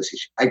 that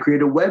association. I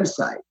created a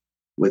website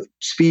with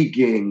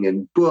speaking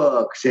and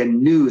books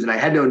and news. And I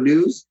had no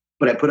news,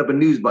 but I put up a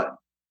news button.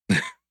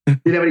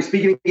 Didn't have any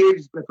speaking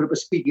engagements, but I put up a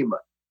speaking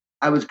button.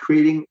 I was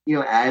creating,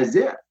 as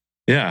if.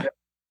 Yeah.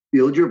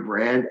 Build your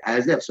brand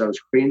as if. So I was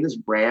creating this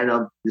brand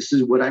of this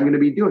is what I'm going to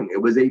be doing.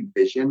 It was a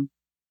vision.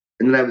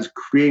 And then I was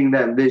creating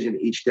that vision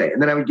each day.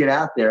 And then I would get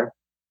out there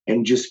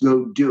and just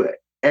go do it.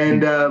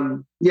 And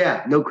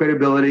no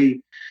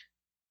credibility.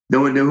 No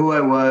one knew who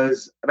I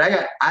was.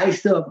 And I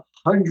still have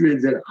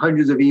hundreds and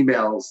hundreds of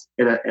emails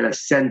in a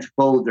sent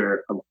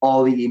folder of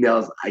all the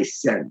emails I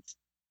sent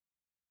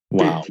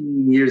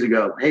 15 years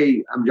ago.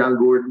 Hey, I'm John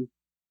Gordon.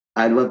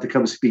 I'd love to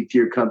come speak to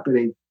your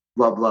company,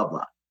 blah, blah,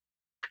 blah.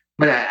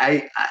 But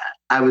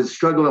I was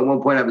struggling at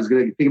one point. I was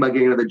going to think about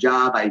getting another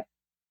job. I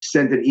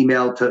sent an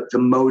email to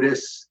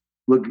Modus,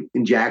 look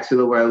in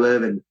Jacksonville where I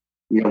live, and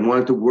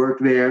wanted to work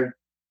there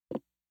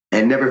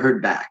and never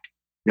heard back.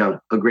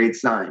 A great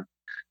sign.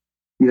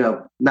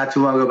 Not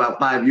too long ago, about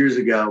 5 years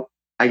ago,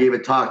 I gave a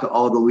talk to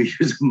all the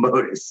leaders of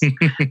Modus,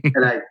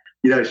 and I,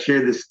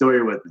 shared this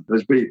story with them. It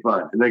was pretty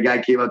fun. And the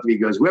guy came up to me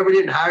and goes, "Whoever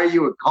didn't hire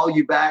you or call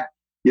you back,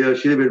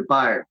 should have been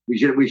fired. We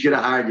should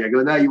have hired you." I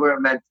go, "No, you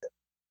weren't meant to."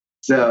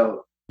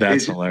 So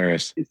that's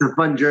hilarious. It's a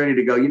fun journey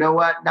to go. You know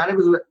what? Not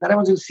everyone's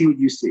going to see what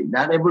you see.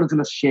 Not everyone's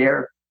going to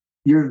share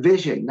your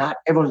vision. Not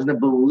everyone's going to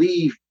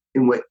believe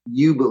in what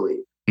you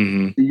believe.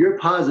 Mm-hmm. So your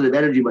positive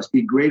energy must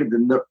be greater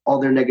than all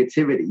their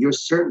negativity. Your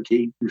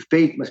certainty, your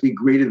faith must be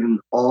greater than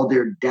all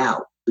their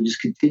doubt. So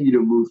just continue to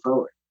move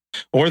forward.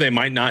 Or they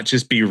might not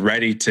just be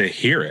ready to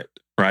hear it,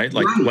 right?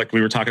 Like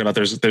we were talking about,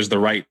 there's the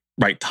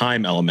right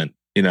time element,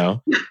 Yeah.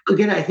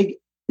 Again, I think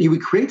we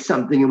create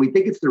something and we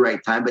think it's the right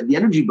time, but the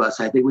energy bus,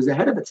 I think, was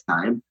ahead of its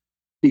time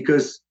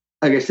because,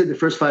 like I said, the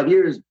first 5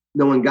 years,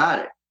 no one got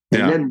it.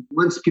 And then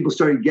once people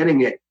started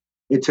getting it,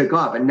 it took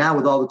off. And now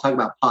with all the talk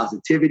about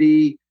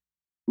positivity,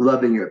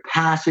 loving your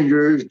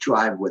passengers,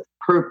 drive with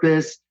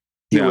purpose,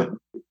 deal with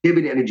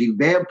negativity, energy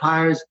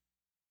vampires,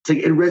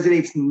 it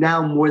resonates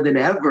now more than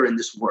ever in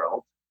this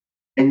world.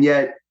 And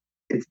yet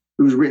it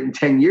was written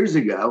 10 years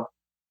ago.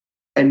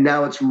 And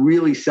now it's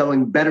really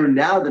selling better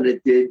now than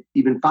it did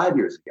even 5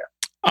 years ago.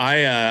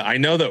 I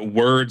know that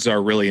words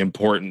are really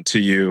important to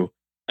you.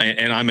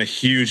 And I'm a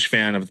huge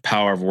fan of the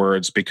power of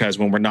words because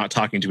when we're not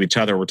talking to each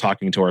other, we're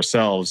talking to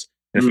ourselves.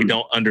 And if we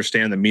don't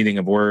understand the meaning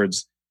of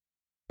words,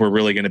 we're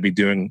really going to be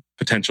doing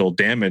potential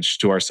damage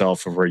to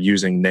ourselves if we're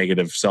using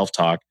negative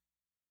self-talk.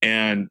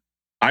 And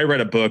I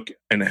read a book,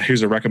 and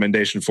here's a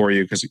recommendation for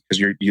you because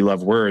you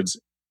love words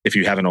if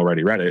you haven't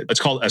already read it. It's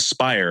called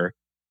Aspire,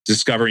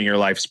 Discovering Your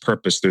Life's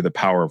Purpose Through the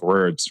Power of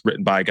Words,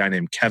 written by a guy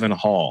named Kevin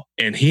Hall.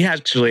 And he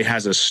actually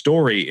has a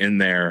story in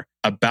there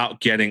about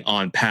getting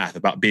on path,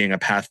 about being a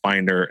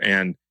pathfinder.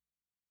 And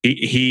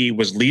he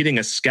was leading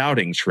a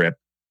scouting trip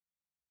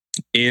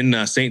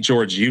in St.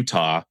 George,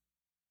 Utah.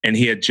 And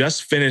he had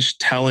just finished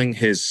telling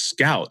his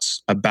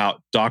scouts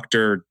about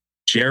Dr.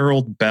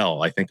 Gerald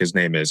Bell, I think his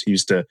name is. He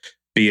used to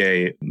be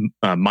a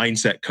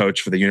mindset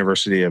coach for the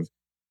University of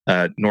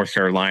North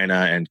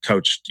Carolina and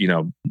coached,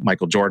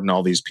 Michael Jordan,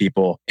 all these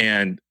people.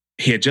 And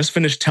he had just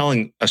finished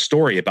telling a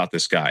story about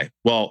this guy.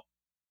 Well,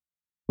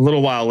 a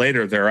little while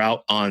later, they're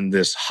out on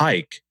this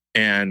hike,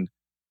 and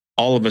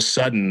all of a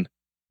sudden,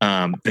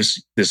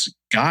 this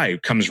guy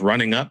comes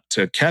running up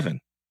to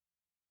Kevin,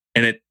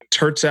 and it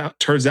turns out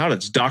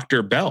it's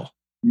Dr. Bell.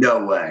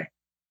 No way.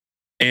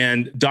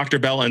 And Dr.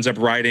 Bell ends up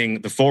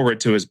writing the foreword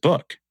to his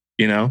book,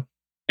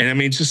 And I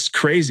mean, it's just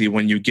crazy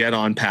when you get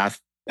on path,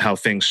 how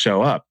things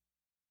show up.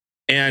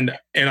 And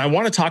I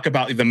want to talk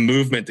about the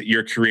movement that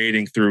you're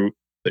creating through,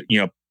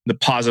 the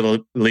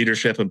positive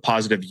leadership and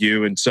positive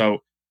you. And so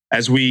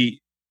as we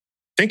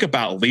think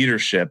about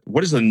leadership,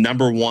 what is the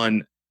number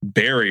one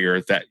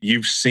barrier that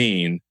you've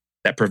seen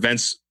that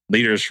prevents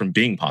leaders from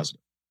being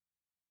positive?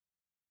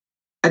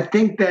 I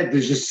think that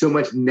there's just so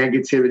much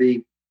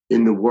negativity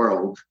in the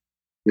world.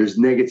 There's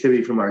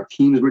negativity from our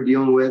teams we're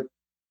dealing with.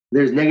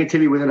 There's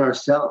negativity within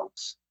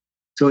ourselves.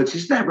 So it's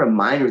just that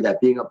reminder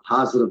that being a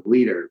positive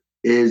leader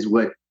is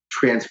what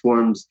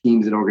transforms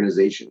teams and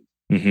organizations.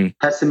 Mm-hmm.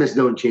 Pessimists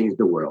don't change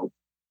the world.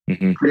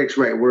 Mm-hmm. Critics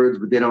write words,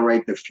 but they don't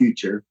write the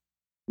future.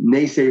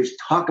 Naysayers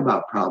talk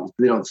about problems,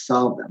 but they don't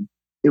solve them.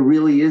 It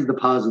really is the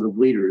positive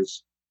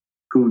leaders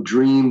who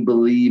dream,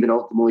 believe, and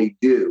ultimately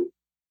do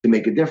to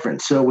make a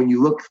difference. So when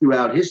you look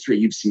throughout history,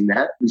 you've seen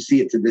that. We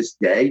see it to this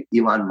day,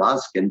 Elon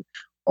Musk and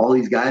all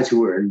these guys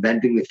who are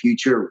inventing the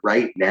future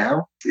right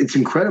now. It's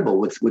incredible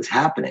what's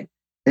happening.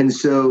 And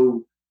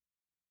so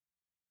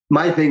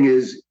my thing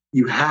is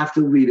you have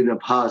to lead in a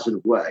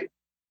positive way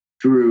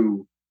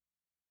through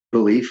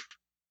belief,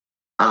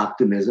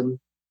 optimism,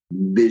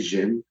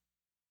 vision,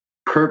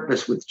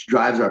 purpose, which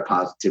drives our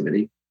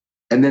positivity,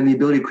 and then the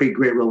ability to create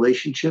great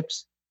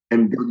relationships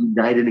and build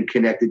united and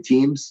connected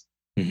teams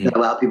that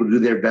allow people to do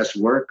their best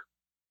work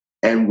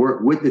and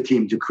work with the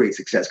team to create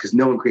success, because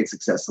no one creates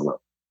success alone.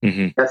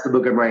 That's the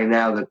book I'm writing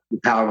now, The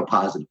Power of a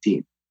Positive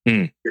Team.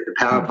 The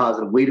power of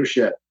positive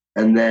leadership.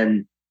 And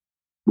then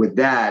with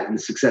that and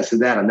the success of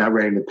that, I'm now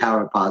writing The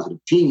Power of a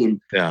Positive Team.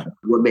 Yeah.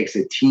 What makes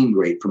a team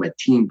great from a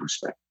team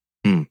perspective.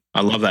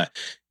 I love that.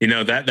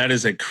 That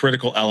is a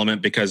critical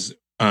element because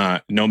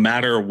no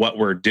matter what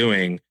we're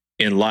doing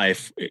in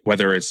life,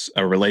 whether it's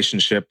a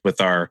relationship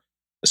with our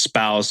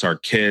spouse, our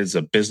kids,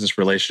 a business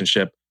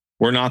relationship,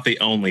 we're not the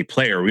only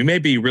player. We may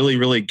be really,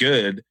 really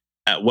good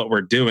at what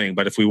we're doing,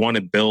 but if we want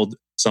to build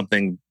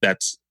something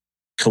that's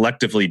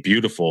collectively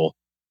beautiful,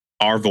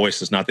 our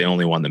voice is not the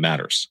only one that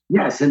matters.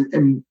 Yes,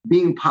 and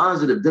being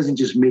positive doesn't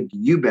just make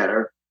you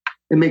better,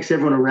 it makes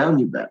everyone around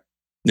you better.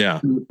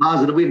 Yeah.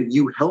 Positive leader,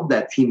 you help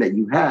that team that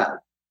you have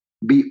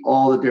be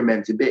all that they're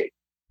meant to be.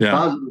 Yeah.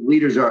 Positive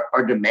leaders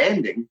are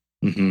demanding,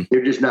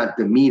 they're just not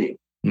demeaning.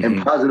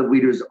 And positive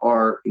leaders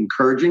are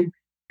encouraging,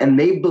 and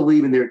they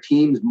believe in their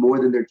teams more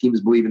than their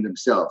teams believe in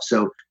themselves.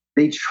 So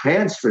they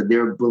transfer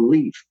their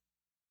belief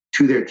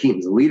to their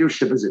teams.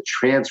 Leadership is a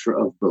transfer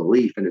of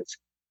belief, and it's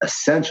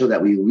essential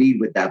that we lead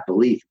with that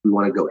belief if we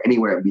want to go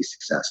anywhere and be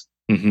successful.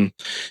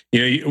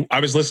 Mm-hmm. I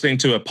was listening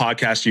to a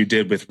podcast you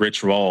did with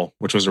Rich Roll,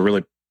 which was a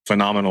really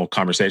phenomenal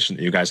conversation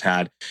that you guys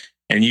had.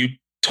 And you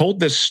told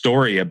this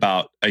story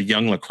about a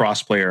young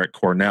lacrosse player at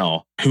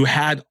Cornell who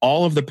had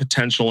all of the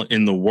potential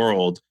in the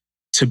world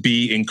to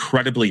be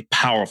incredibly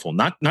powerful,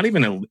 not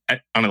even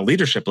on a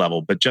leadership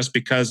level, but just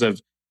because of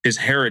his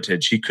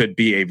heritage, he could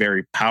be a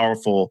very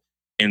powerful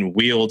and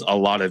wield a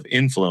lot of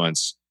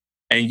influence.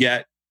 And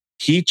yet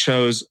he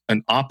chose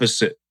an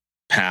opposite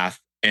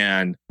path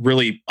and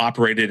really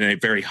operated in a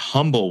very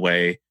humble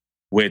way,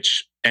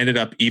 which ended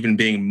up even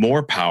being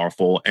more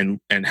powerful and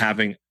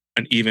having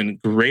an even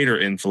greater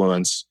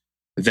influence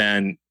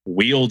than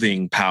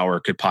wielding power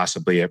could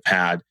possibly have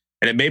had.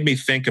 And it made me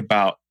think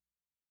about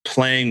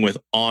playing with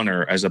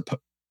honor as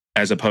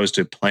opposed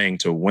to playing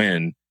to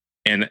win,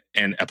 and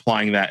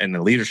applying that in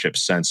a leadership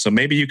sense. So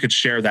maybe you could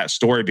share that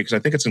story, because I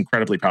think it's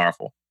incredibly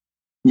powerful.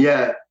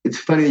 Yeah, it's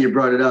funny that you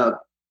brought it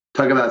up.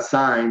 Talk about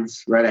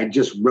signs, right? I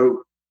just wrote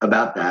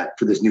about that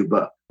for this new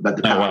book about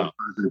the power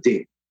of the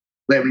team.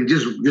 I mean,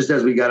 just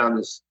as we got on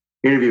this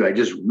interview, I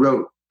just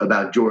wrote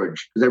about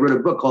George, because I wrote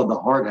a book called The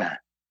Hard Hat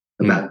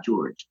about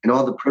George, and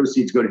all the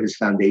proceeds go to his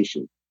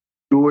foundation.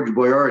 George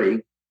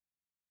Boiardi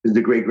is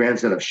the great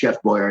grandson of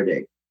Chef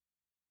Boyardee.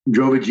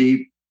 Drove a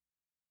Jeep,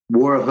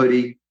 wore a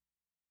hoodie.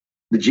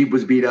 The Jeep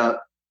was beat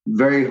up,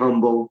 very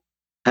humble,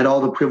 had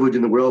all the privilege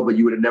in the world, but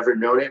you would have never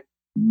known it.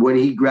 When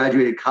he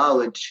graduated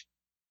college,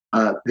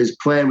 his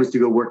plan was to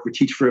go work for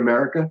Teach for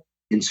America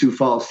in Sioux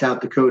Falls,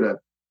 South Dakota,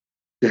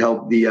 to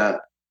help the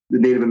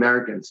Native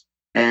Americans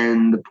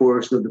and the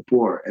poorest of the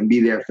poor, and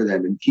be there for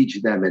them and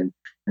teach them and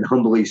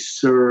humbly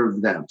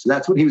serve them. So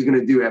that's what he was going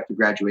to do after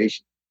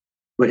graduation.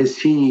 But his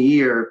senior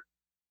year,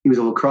 he was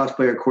a lacrosse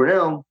player at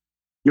Cornell.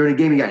 During a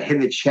game, he got hit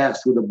in the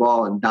chest with a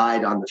ball and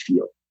died on the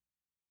field.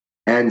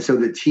 And so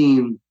the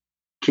team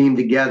came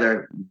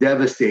together,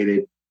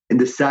 devastated, and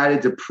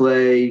decided to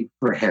play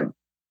for him,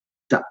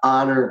 to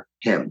honor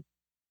him,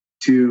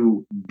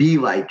 to be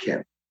like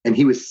him. And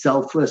he was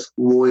selfless,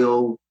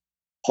 loyal,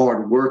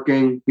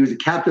 hardworking. He was a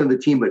captain of the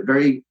team, but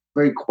very,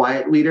 very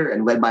quiet leader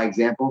and led by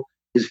example.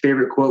 His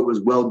favorite quote was,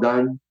 "Well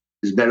done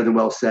is better than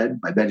well said,"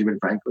 by Benjamin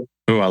Franklin.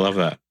 Oh, I love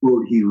that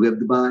quote he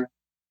lived by.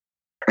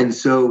 And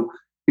so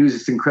he was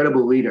this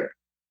incredible leader.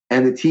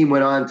 And the team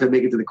went on to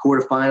make it to the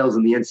quarterfinals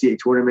in the NCAA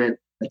tournament,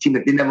 a team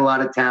that didn't have a lot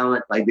of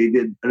talent. Like, they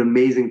did an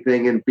amazing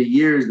thing. And for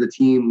years, the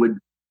team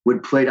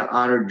would play to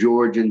honor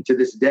George. And to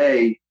this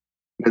day,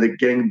 they're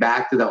getting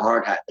back to the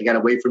hard hat. They got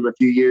away from a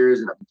few years,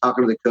 and I've been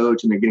talking to the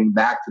coach, and they're getting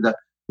back to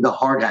the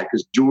hard hat,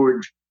 because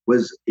George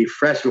was a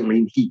freshman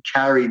when he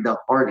carried the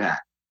hard hat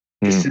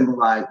to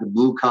symbolize the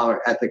blue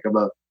collar ethic of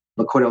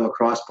a Cornell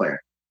lacrosse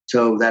player.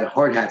 So that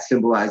hard hat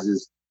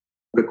symbolizes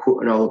what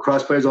a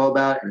lacrosse player is all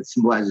about, and it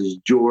symbolizes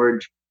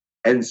George.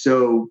 And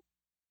so,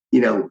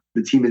 the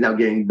team is now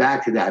getting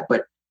back to that.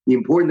 But the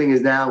important thing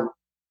is now,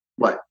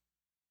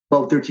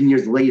 12, 13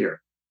 years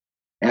later,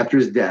 after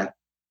his death,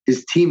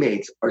 his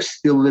teammates are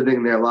still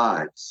living their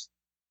lives,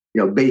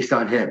 based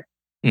on him.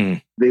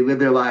 They live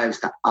their lives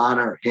to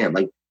honor him.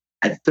 Like,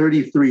 at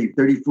 33,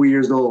 34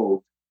 years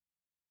old,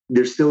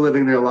 they're still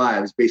living their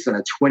lives based on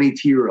a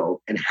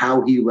 22-year-old and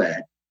how he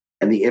led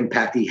and the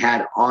impact he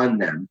had on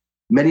them.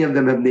 Many of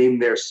them have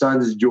named their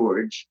sons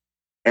George.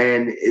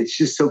 And it's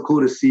just so cool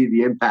to see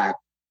the impact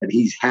that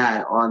he's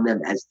had on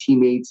them as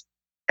teammates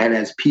and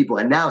as people.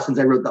 And now, since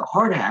I wrote The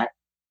Hard Hat,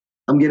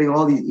 I'm getting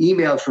all these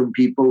emails from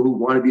people who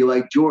want to be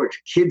like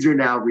George. Kids are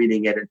now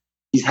reading it, and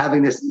he's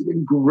having this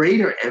even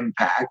greater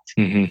impact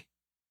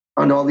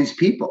on all these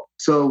people.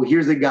 So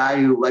here's a guy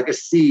who, like a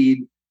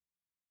seed,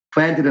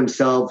 planted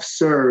himself,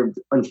 served,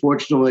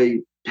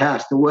 unfortunately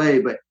passed away,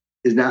 but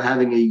is now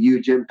having a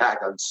huge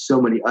impact on so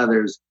many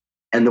others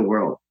and the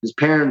world. His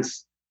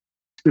parents,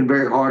 it's been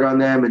very hard on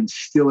them, and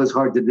still is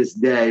hard to this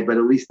day, but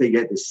at least they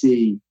get to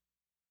see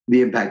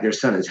the impact their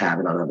son is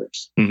having on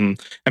others.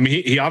 I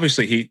mean, he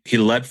obviously he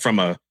led from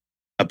a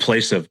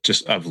place of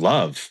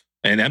love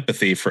and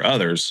empathy for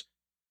others.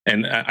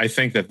 And I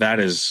think that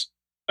is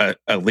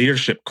a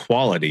leadership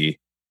quality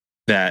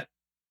that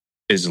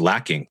is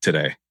lacking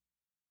today.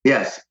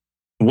 Yes.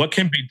 What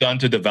can be done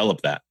to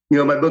develop that?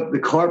 My book, The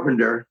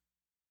Carpenter,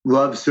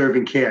 Love, Serve,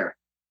 and Care.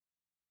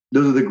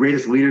 Those are the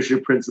greatest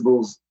leadership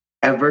principles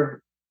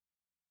ever.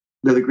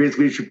 They're the greatest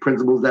leadership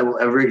principles that will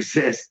ever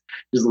exist.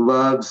 Just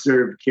love,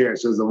 serve, care.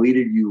 So as a leader,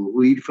 you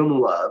lead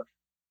from love.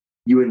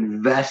 You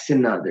invest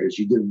in others.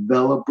 You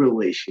develop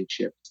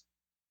relationships.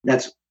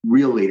 That's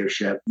real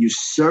leadership. You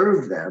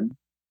serve them.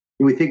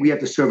 And we think we have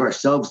to serve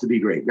ourselves to be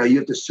great. No, you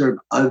have to serve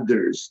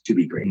others to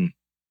be great.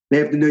 They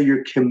have to know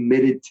you're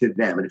committed to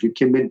them. And if you're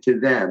committed to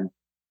them,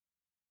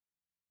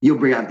 you'll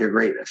bring out their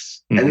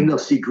greatness. And then they'll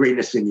see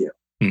greatness in you.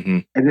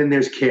 And then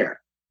there's care.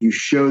 You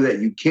show that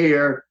you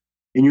care,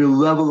 and your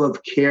level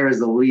of care as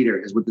a leader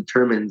is what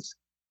determines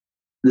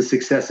the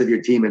success of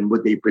your team and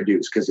what they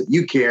produce. Because if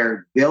you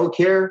care, they'll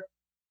care.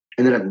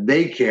 And then if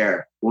they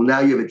care, well, now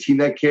you have a team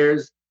that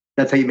cares.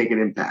 That's how you make an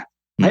impact.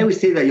 I always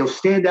say that you'll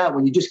stand out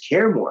when you just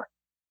care more.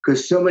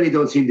 because so many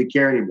don't seem to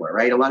care anymore,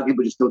 right? A lot of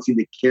people just don't seem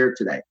to care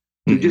today.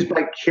 So just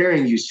by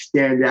caring, you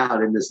stand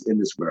out in this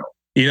world.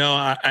 You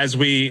know, as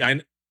we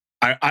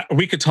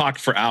could talk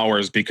for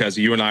hours because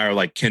you and I are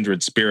like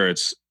kindred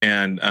spirits,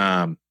 and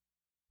I'm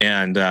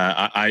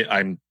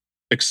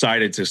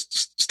excited to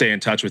stay in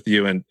touch with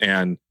you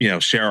and you know,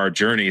 share our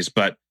journeys.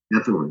 But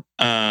definitely,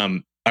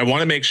 I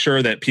want to make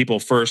sure that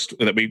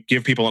that we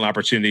give people an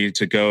opportunity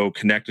to go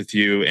connect with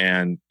you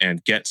and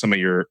get some of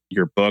your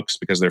books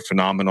because they're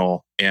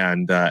phenomenal,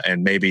 and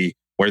maybe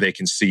where they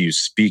can see you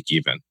speak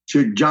even.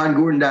 Sure.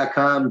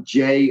 JohnGordon.com,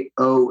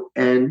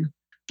 JON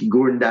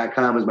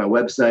Gordon.com is my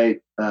website.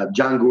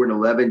 John Gordon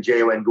 11,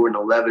 JON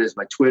Gordon 11 is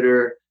my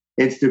Twitter,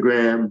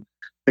 Instagram,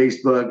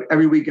 Facebook.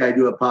 Every week I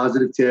do a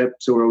positive tip.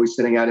 So we're always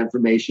sending out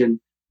information.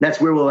 That's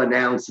where we'll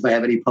announce if I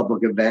have any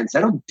public events.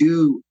 I don't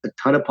do a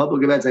ton of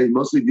public events. I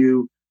mostly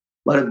do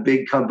a lot of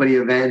big company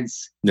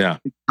events. Yeah.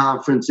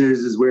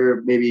 Conferences is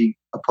where maybe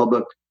a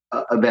public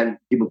event,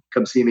 people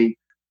come see me,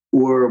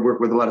 or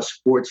work with a lot of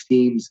sports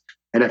teams,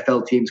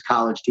 NFL teams,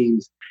 college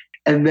teams.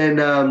 And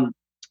then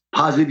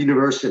Positive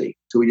University.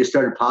 So we just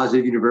started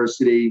Positive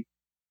University.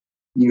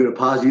 You go to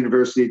Positive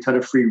University, a ton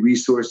of free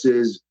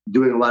resources,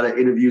 doing a lot of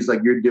interviews like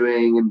you're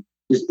doing, and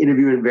just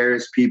interviewing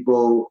various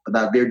people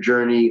about their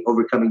journey,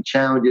 overcoming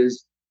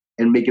challenges,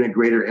 and making a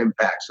greater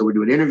impact. So we're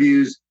doing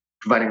interviews,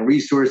 providing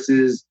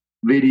resources,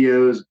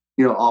 videos,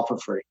 you know, all for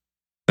free.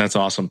 That's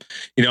awesome.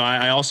 You know,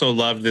 I also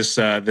love this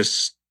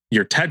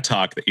your TED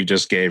Talk that you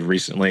just gave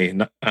recently,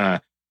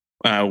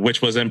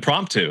 which was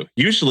impromptu.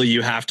 Usually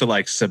you have to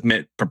like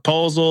submit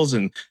proposals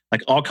and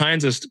like all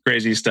kinds of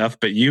crazy stuff,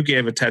 but you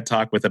gave a TED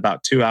Talk with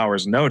about 2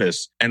 hours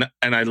notice. And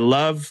I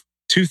love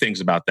two things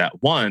about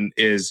that. One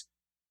is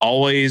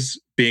always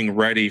being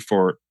ready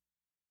for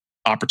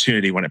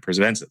opportunity when it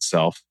presents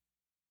itself.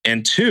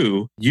 And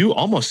two, you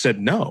almost said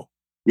no.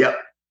 Yep.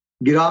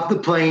 Get off the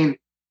plane.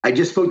 I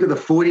just spoke to the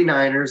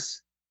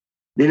 49ers.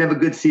 They didn't have a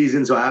good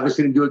season, so I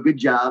obviously didn't do a good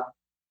job.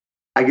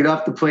 I get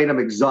off the plane. I'm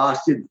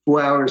exhausted,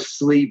 4 hours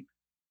sleep.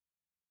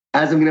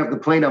 As I'm getting off the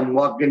plane, I'm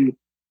walking,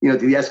 you know,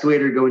 to the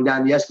escalator, going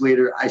down the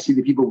escalator. I see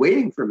the people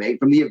waiting for me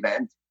from the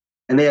event,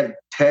 and they have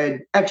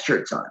TED X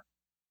shirts on.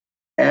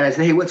 And I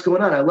said, hey, what's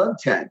going on? I love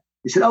TED.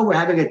 They said, oh, we're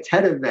having a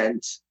TED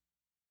event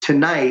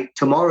tonight.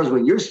 Tomorrow's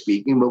when you're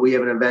speaking, but we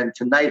have an event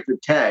tonight for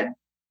TED.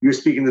 You're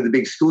speaking to the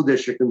big school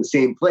district in the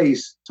same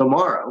place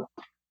tomorrow.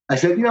 I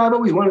said, you know, I've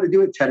always wanted to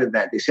do a TED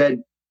event. They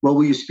said, well,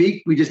 will you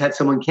speak? We just had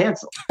someone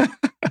cancel.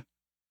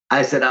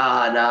 I said, no,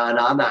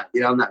 I'm not,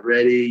 you know, I'm not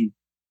ready.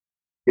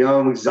 You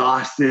know, I'm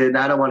exhausted.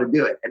 I don't want to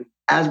do it. And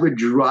as we're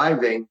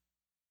driving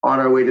on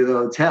our way to the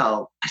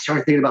hotel, I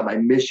started thinking about my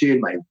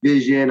mission, my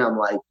vision. I'm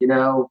like, you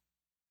know,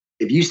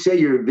 if you say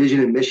your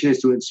vision and mission is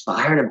to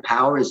inspire and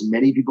empower as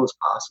many people as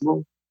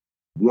possible,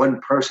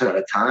 one person at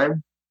a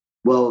time,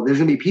 well, there's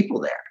going to be people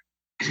there.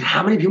 I said,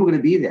 how many people are going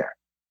to be there?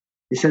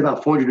 They said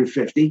about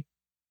 450.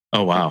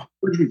 Oh, wow.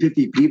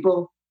 450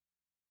 people.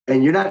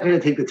 And you're not going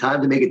to take the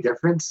time to make a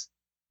difference.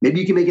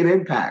 Maybe you can make an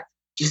impact.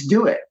 Just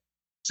do it.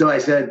 So I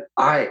said,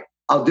 all right,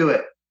 I'll do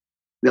it.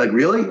 They're like,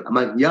 really? I'm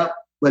like, yep,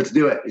 let's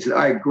do it. He said, all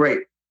right, great.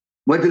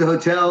 Went to the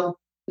hotel,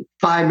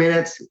 5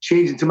 minutes,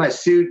 changed into my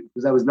suit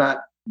because I was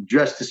not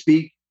dressed to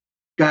speak,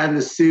 got in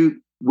the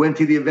suit, went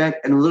to the event,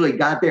 and literally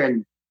got there.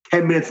 And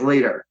 10 minutes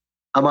later,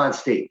 I'm on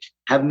stage.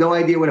 Have no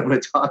idea what I'm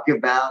going to talk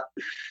about.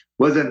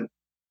 Wasn't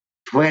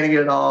planning it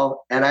at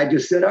all. And I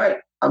just said, all right,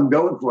 I'm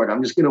going for it.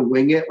 I'm just going to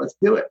wing it. Let's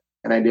do it.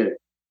 And I did it.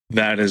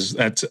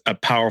 That's a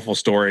powerful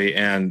story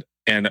and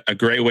a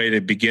great way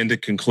to begin to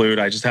conclude.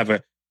 I just have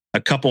a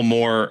couple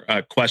more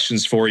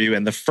questions for you.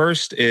 And the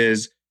first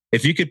is,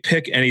 if you could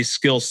pick any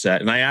skill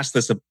set, and I ask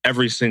this of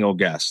every single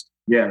guest,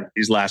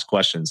 these last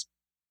questions.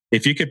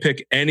 If you could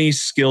pick any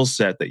skill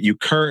set that you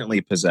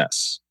currently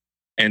possess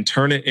and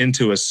turn it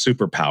into a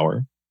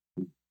superpower,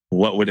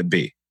 what would it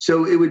be?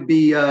 So it would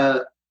be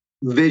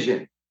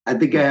vision. I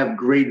think I have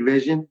great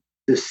vision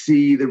to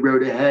see the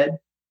road ahead,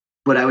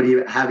 but I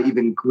would have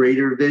even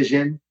greater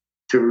vision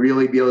to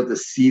really be able to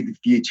see the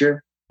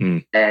future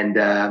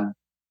and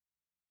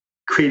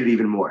create it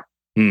even more.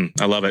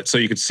 I love it. So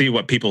you could see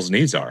what people's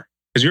needs are.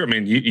 Because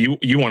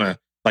you want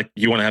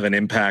to have an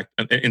impact,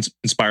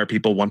 inspire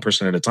people one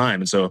person at a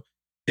time. And so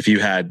if you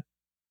had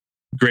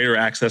greater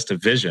access to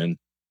vision,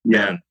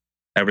 then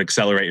that would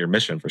accelerate your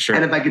mission for sure.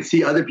 And if I could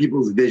see other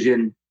people's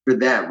vision for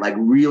them, like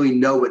really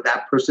know what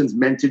that person's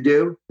meant to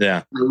do. Yeah.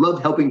 I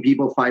love helping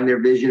people find their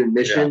vision and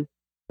mission.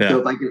 Yeah. So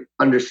if I could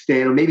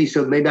understand, or maybe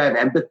I have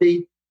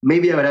empathy,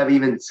 maybe I would have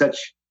even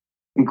such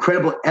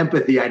incredible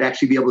empathy, I'd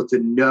actually be able to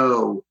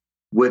know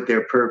what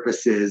their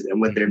purpose is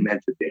and what they're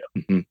meant to do.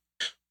 Mm-hmm.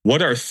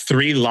 What are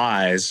 3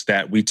 lies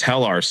that we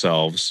tell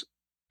ourselves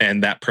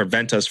and that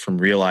prevent us from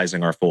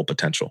realizing our full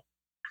potential?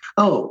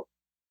 Oh,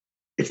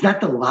 it's not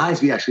the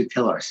lies we actually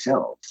tell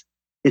ourselves.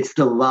 It's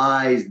the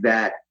lies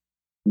that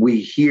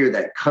we hear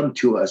that come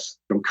to us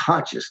from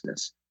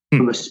consciousness,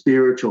 from a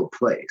spiritual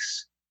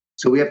place.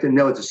 So we have to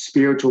know it's a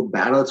spiritual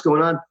battle that's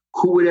going on.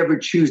 Who would ever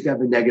choose to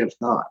have a negative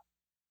thought?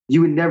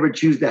 You would never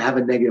choose to have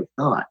a negative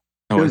thought.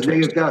 Those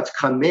negative thoughts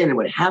come in, and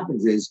what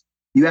happens is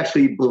you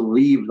actually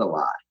believe the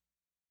lie.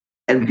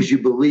 And because you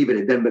believe it,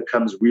 it then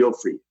becomes real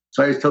for you.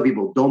 So I always tell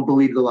people, don't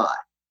believe the lie.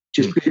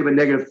 Just because you have a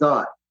negative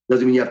thought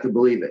doesn't mean you have to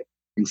believe it.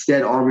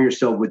 Instead, armor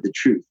yourself with the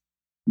truth.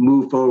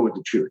 Move forward with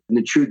the truth. And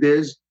the truth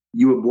is,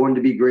 you were born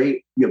to be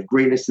great. You have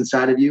greatness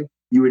inside of you.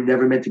 You were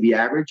never meant to be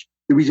average.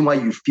 The reason why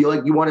you feel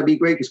like you want to be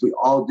great, because we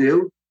all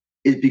do,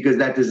 is because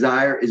that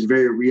desire is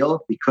very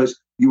real, because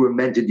you were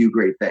meant to do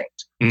great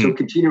things. So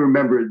continue to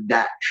remember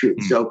that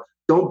truth. So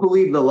don't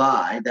believe the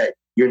lie that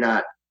you're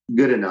not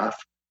good enough.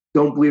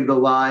 Don't believe the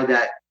lie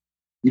that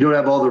you don't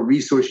have all the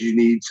resources you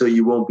need, so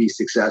you won't be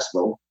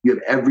successful. You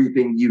have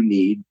everything you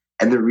need,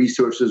 and the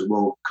resources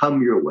will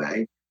come your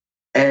way.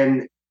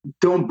 And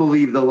don't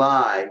believe the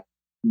lie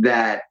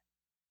that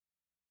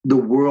the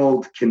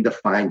world can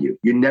define you.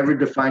 You're never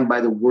defined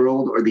by the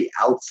world or the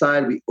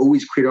outside. We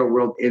always create our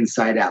world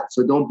inside out.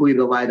 So don't believe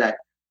the lie that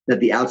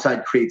the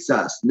outside creates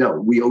us. No,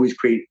 we always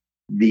create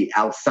the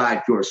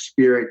outside through our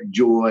spirit,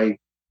 joy,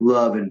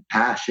 love, and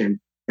passion.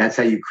 That's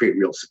how you create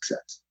real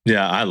success.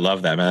 Yeah, I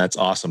love that, man. That's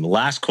awesome.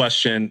 Last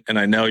question, and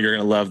I know you're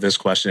going to love this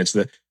question.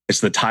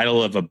 It's the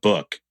title of a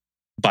book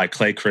by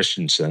Clay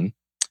Christensen,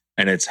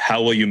 and it's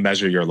How Will You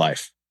Measure Your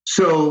Life?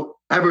 So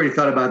I've already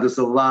thought about this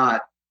a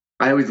lot.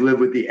 I always live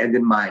with the end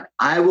in mind.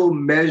 I will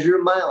measure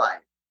my life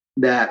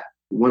that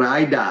when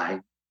I die,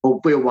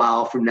 hopefully a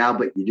while from now,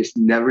 but you just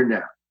never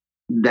know,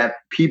 that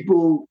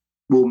people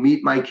will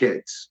meet my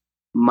kids.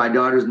 My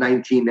daughter's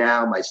 19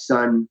 now. My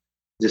son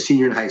is a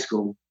senior in high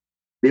school.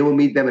 They will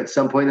meet them at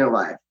some point in their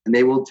life, and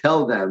they will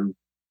tell them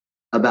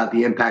about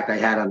the impact I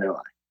had on their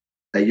life.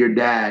 That your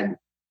dad,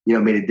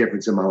 made a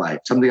difference in my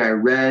life. Something I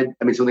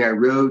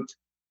wrote,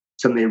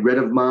 something they read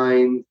of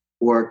mine,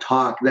 or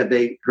talk that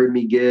they heard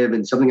me give,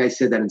 and something I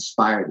said that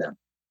inspired them.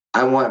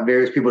 I want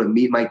various people to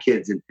meet my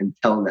kids and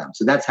tell them.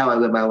 So that's how I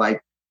live my life,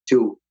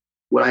 to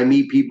when I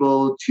meet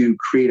people, to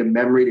create a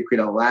memory, to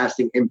create a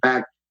lasting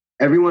impact.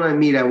 Everyone I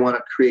meet, I want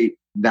to create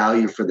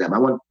value for them. I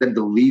want them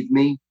to leave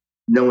me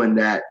knowing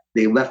that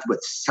they left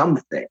with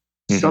something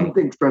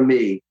from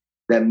me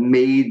that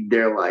made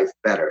their life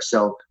better.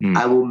 So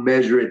I will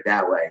measure it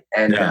that way.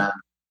 And I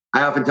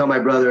often tell my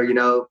brother,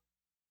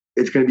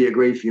 it's going to be a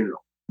great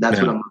funeral. That's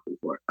what I'm looking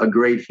for, a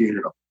great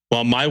funeral.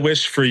 Well, my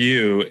wish for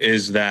you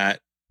is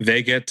that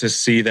they get to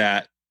see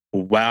that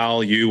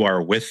while you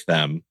are with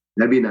them.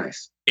 That'd be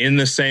nice. In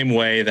the same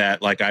way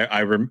that, like,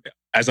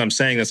 as I'm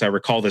saying this, I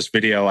recall this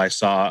video I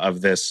saw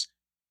of this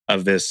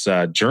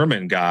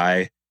German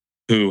guy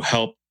who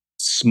helped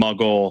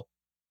smuggle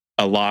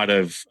a lot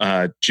of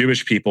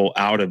Jewish people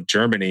out of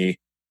Germany.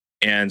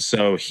 And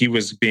so he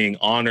was being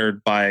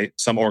honored by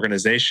some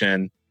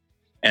organization.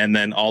 And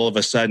then all of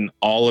a sudden,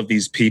 all of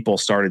these people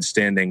started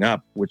standing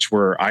up, which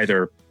were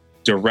either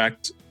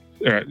direct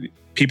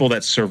people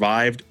that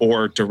survived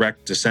or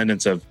direct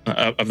descendants of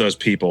those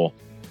people.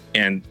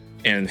 And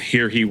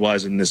here he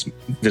was in this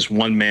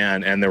one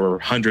man, and there were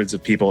hundreds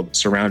of people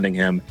surrounding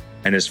him,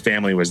 and his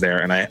family was there.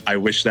 And I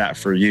wish that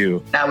for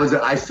you.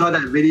 I saw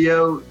that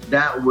video. I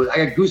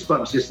got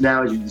goosebumps just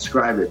now as you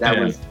described it. That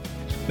was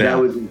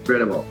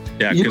incredible.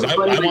 Yeah, because I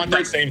want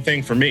that same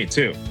thing for me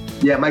too.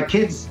 Yeah, my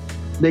kids,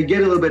 they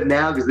get a little bit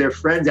now because their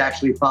friends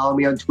actually follow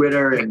me on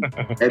Twitter and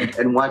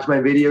watch my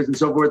videos and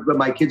so forth. But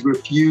my kids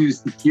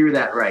refuse to hear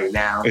that right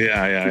now.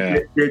 Yeah.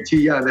 They're too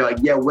young. They're like,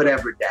 yeah,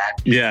 whatever, Dad.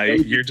 Yeah,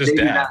 you're just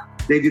dad.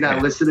 They do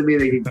not listen to me.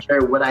 They can care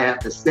what I have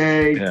to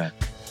say. Yeah.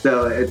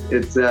 So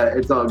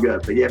it's all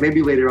good. But yeah,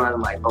 maybe later on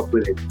in life,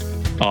 hopefully they do.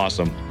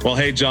 Awesome. Well,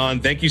 hey, John,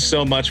 thank you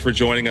so much for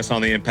joining us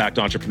on the Impact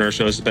Entrepreneur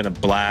Show. This has been a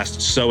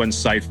blast, so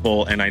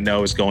insightful, and I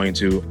know is going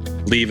to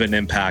leave an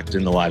impact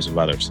in the lives of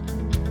others.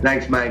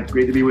 Thanks, Mike.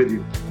 Great to be with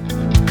you.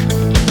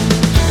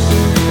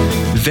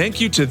 Thank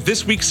you to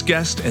this week's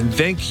guest, and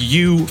thank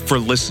you for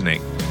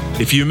listening.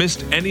 If you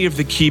missed any of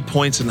the key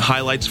points and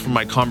highlights from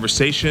my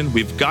conversation,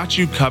 we've got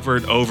you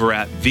covered over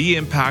at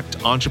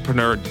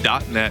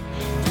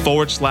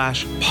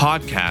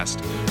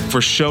theimpactentrepreneur.net/podcast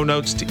for show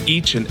notes to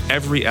each and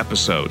every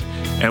episode.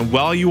 And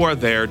while you are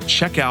there,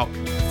 check out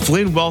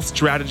Flynn Wealth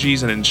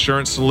Strategies and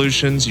Insurance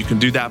Solutions. You can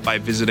do that by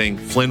visiting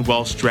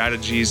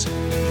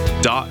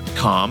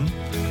flynnwealthstrategies.com.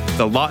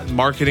 The Lawton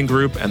Marketing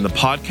Group and the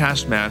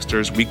Podcast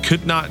Masters. We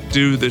could not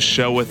do this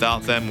show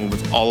without them and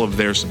with all of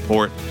their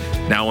support.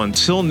 Now,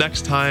 until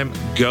next time,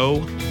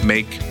 go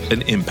make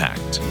an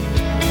impact.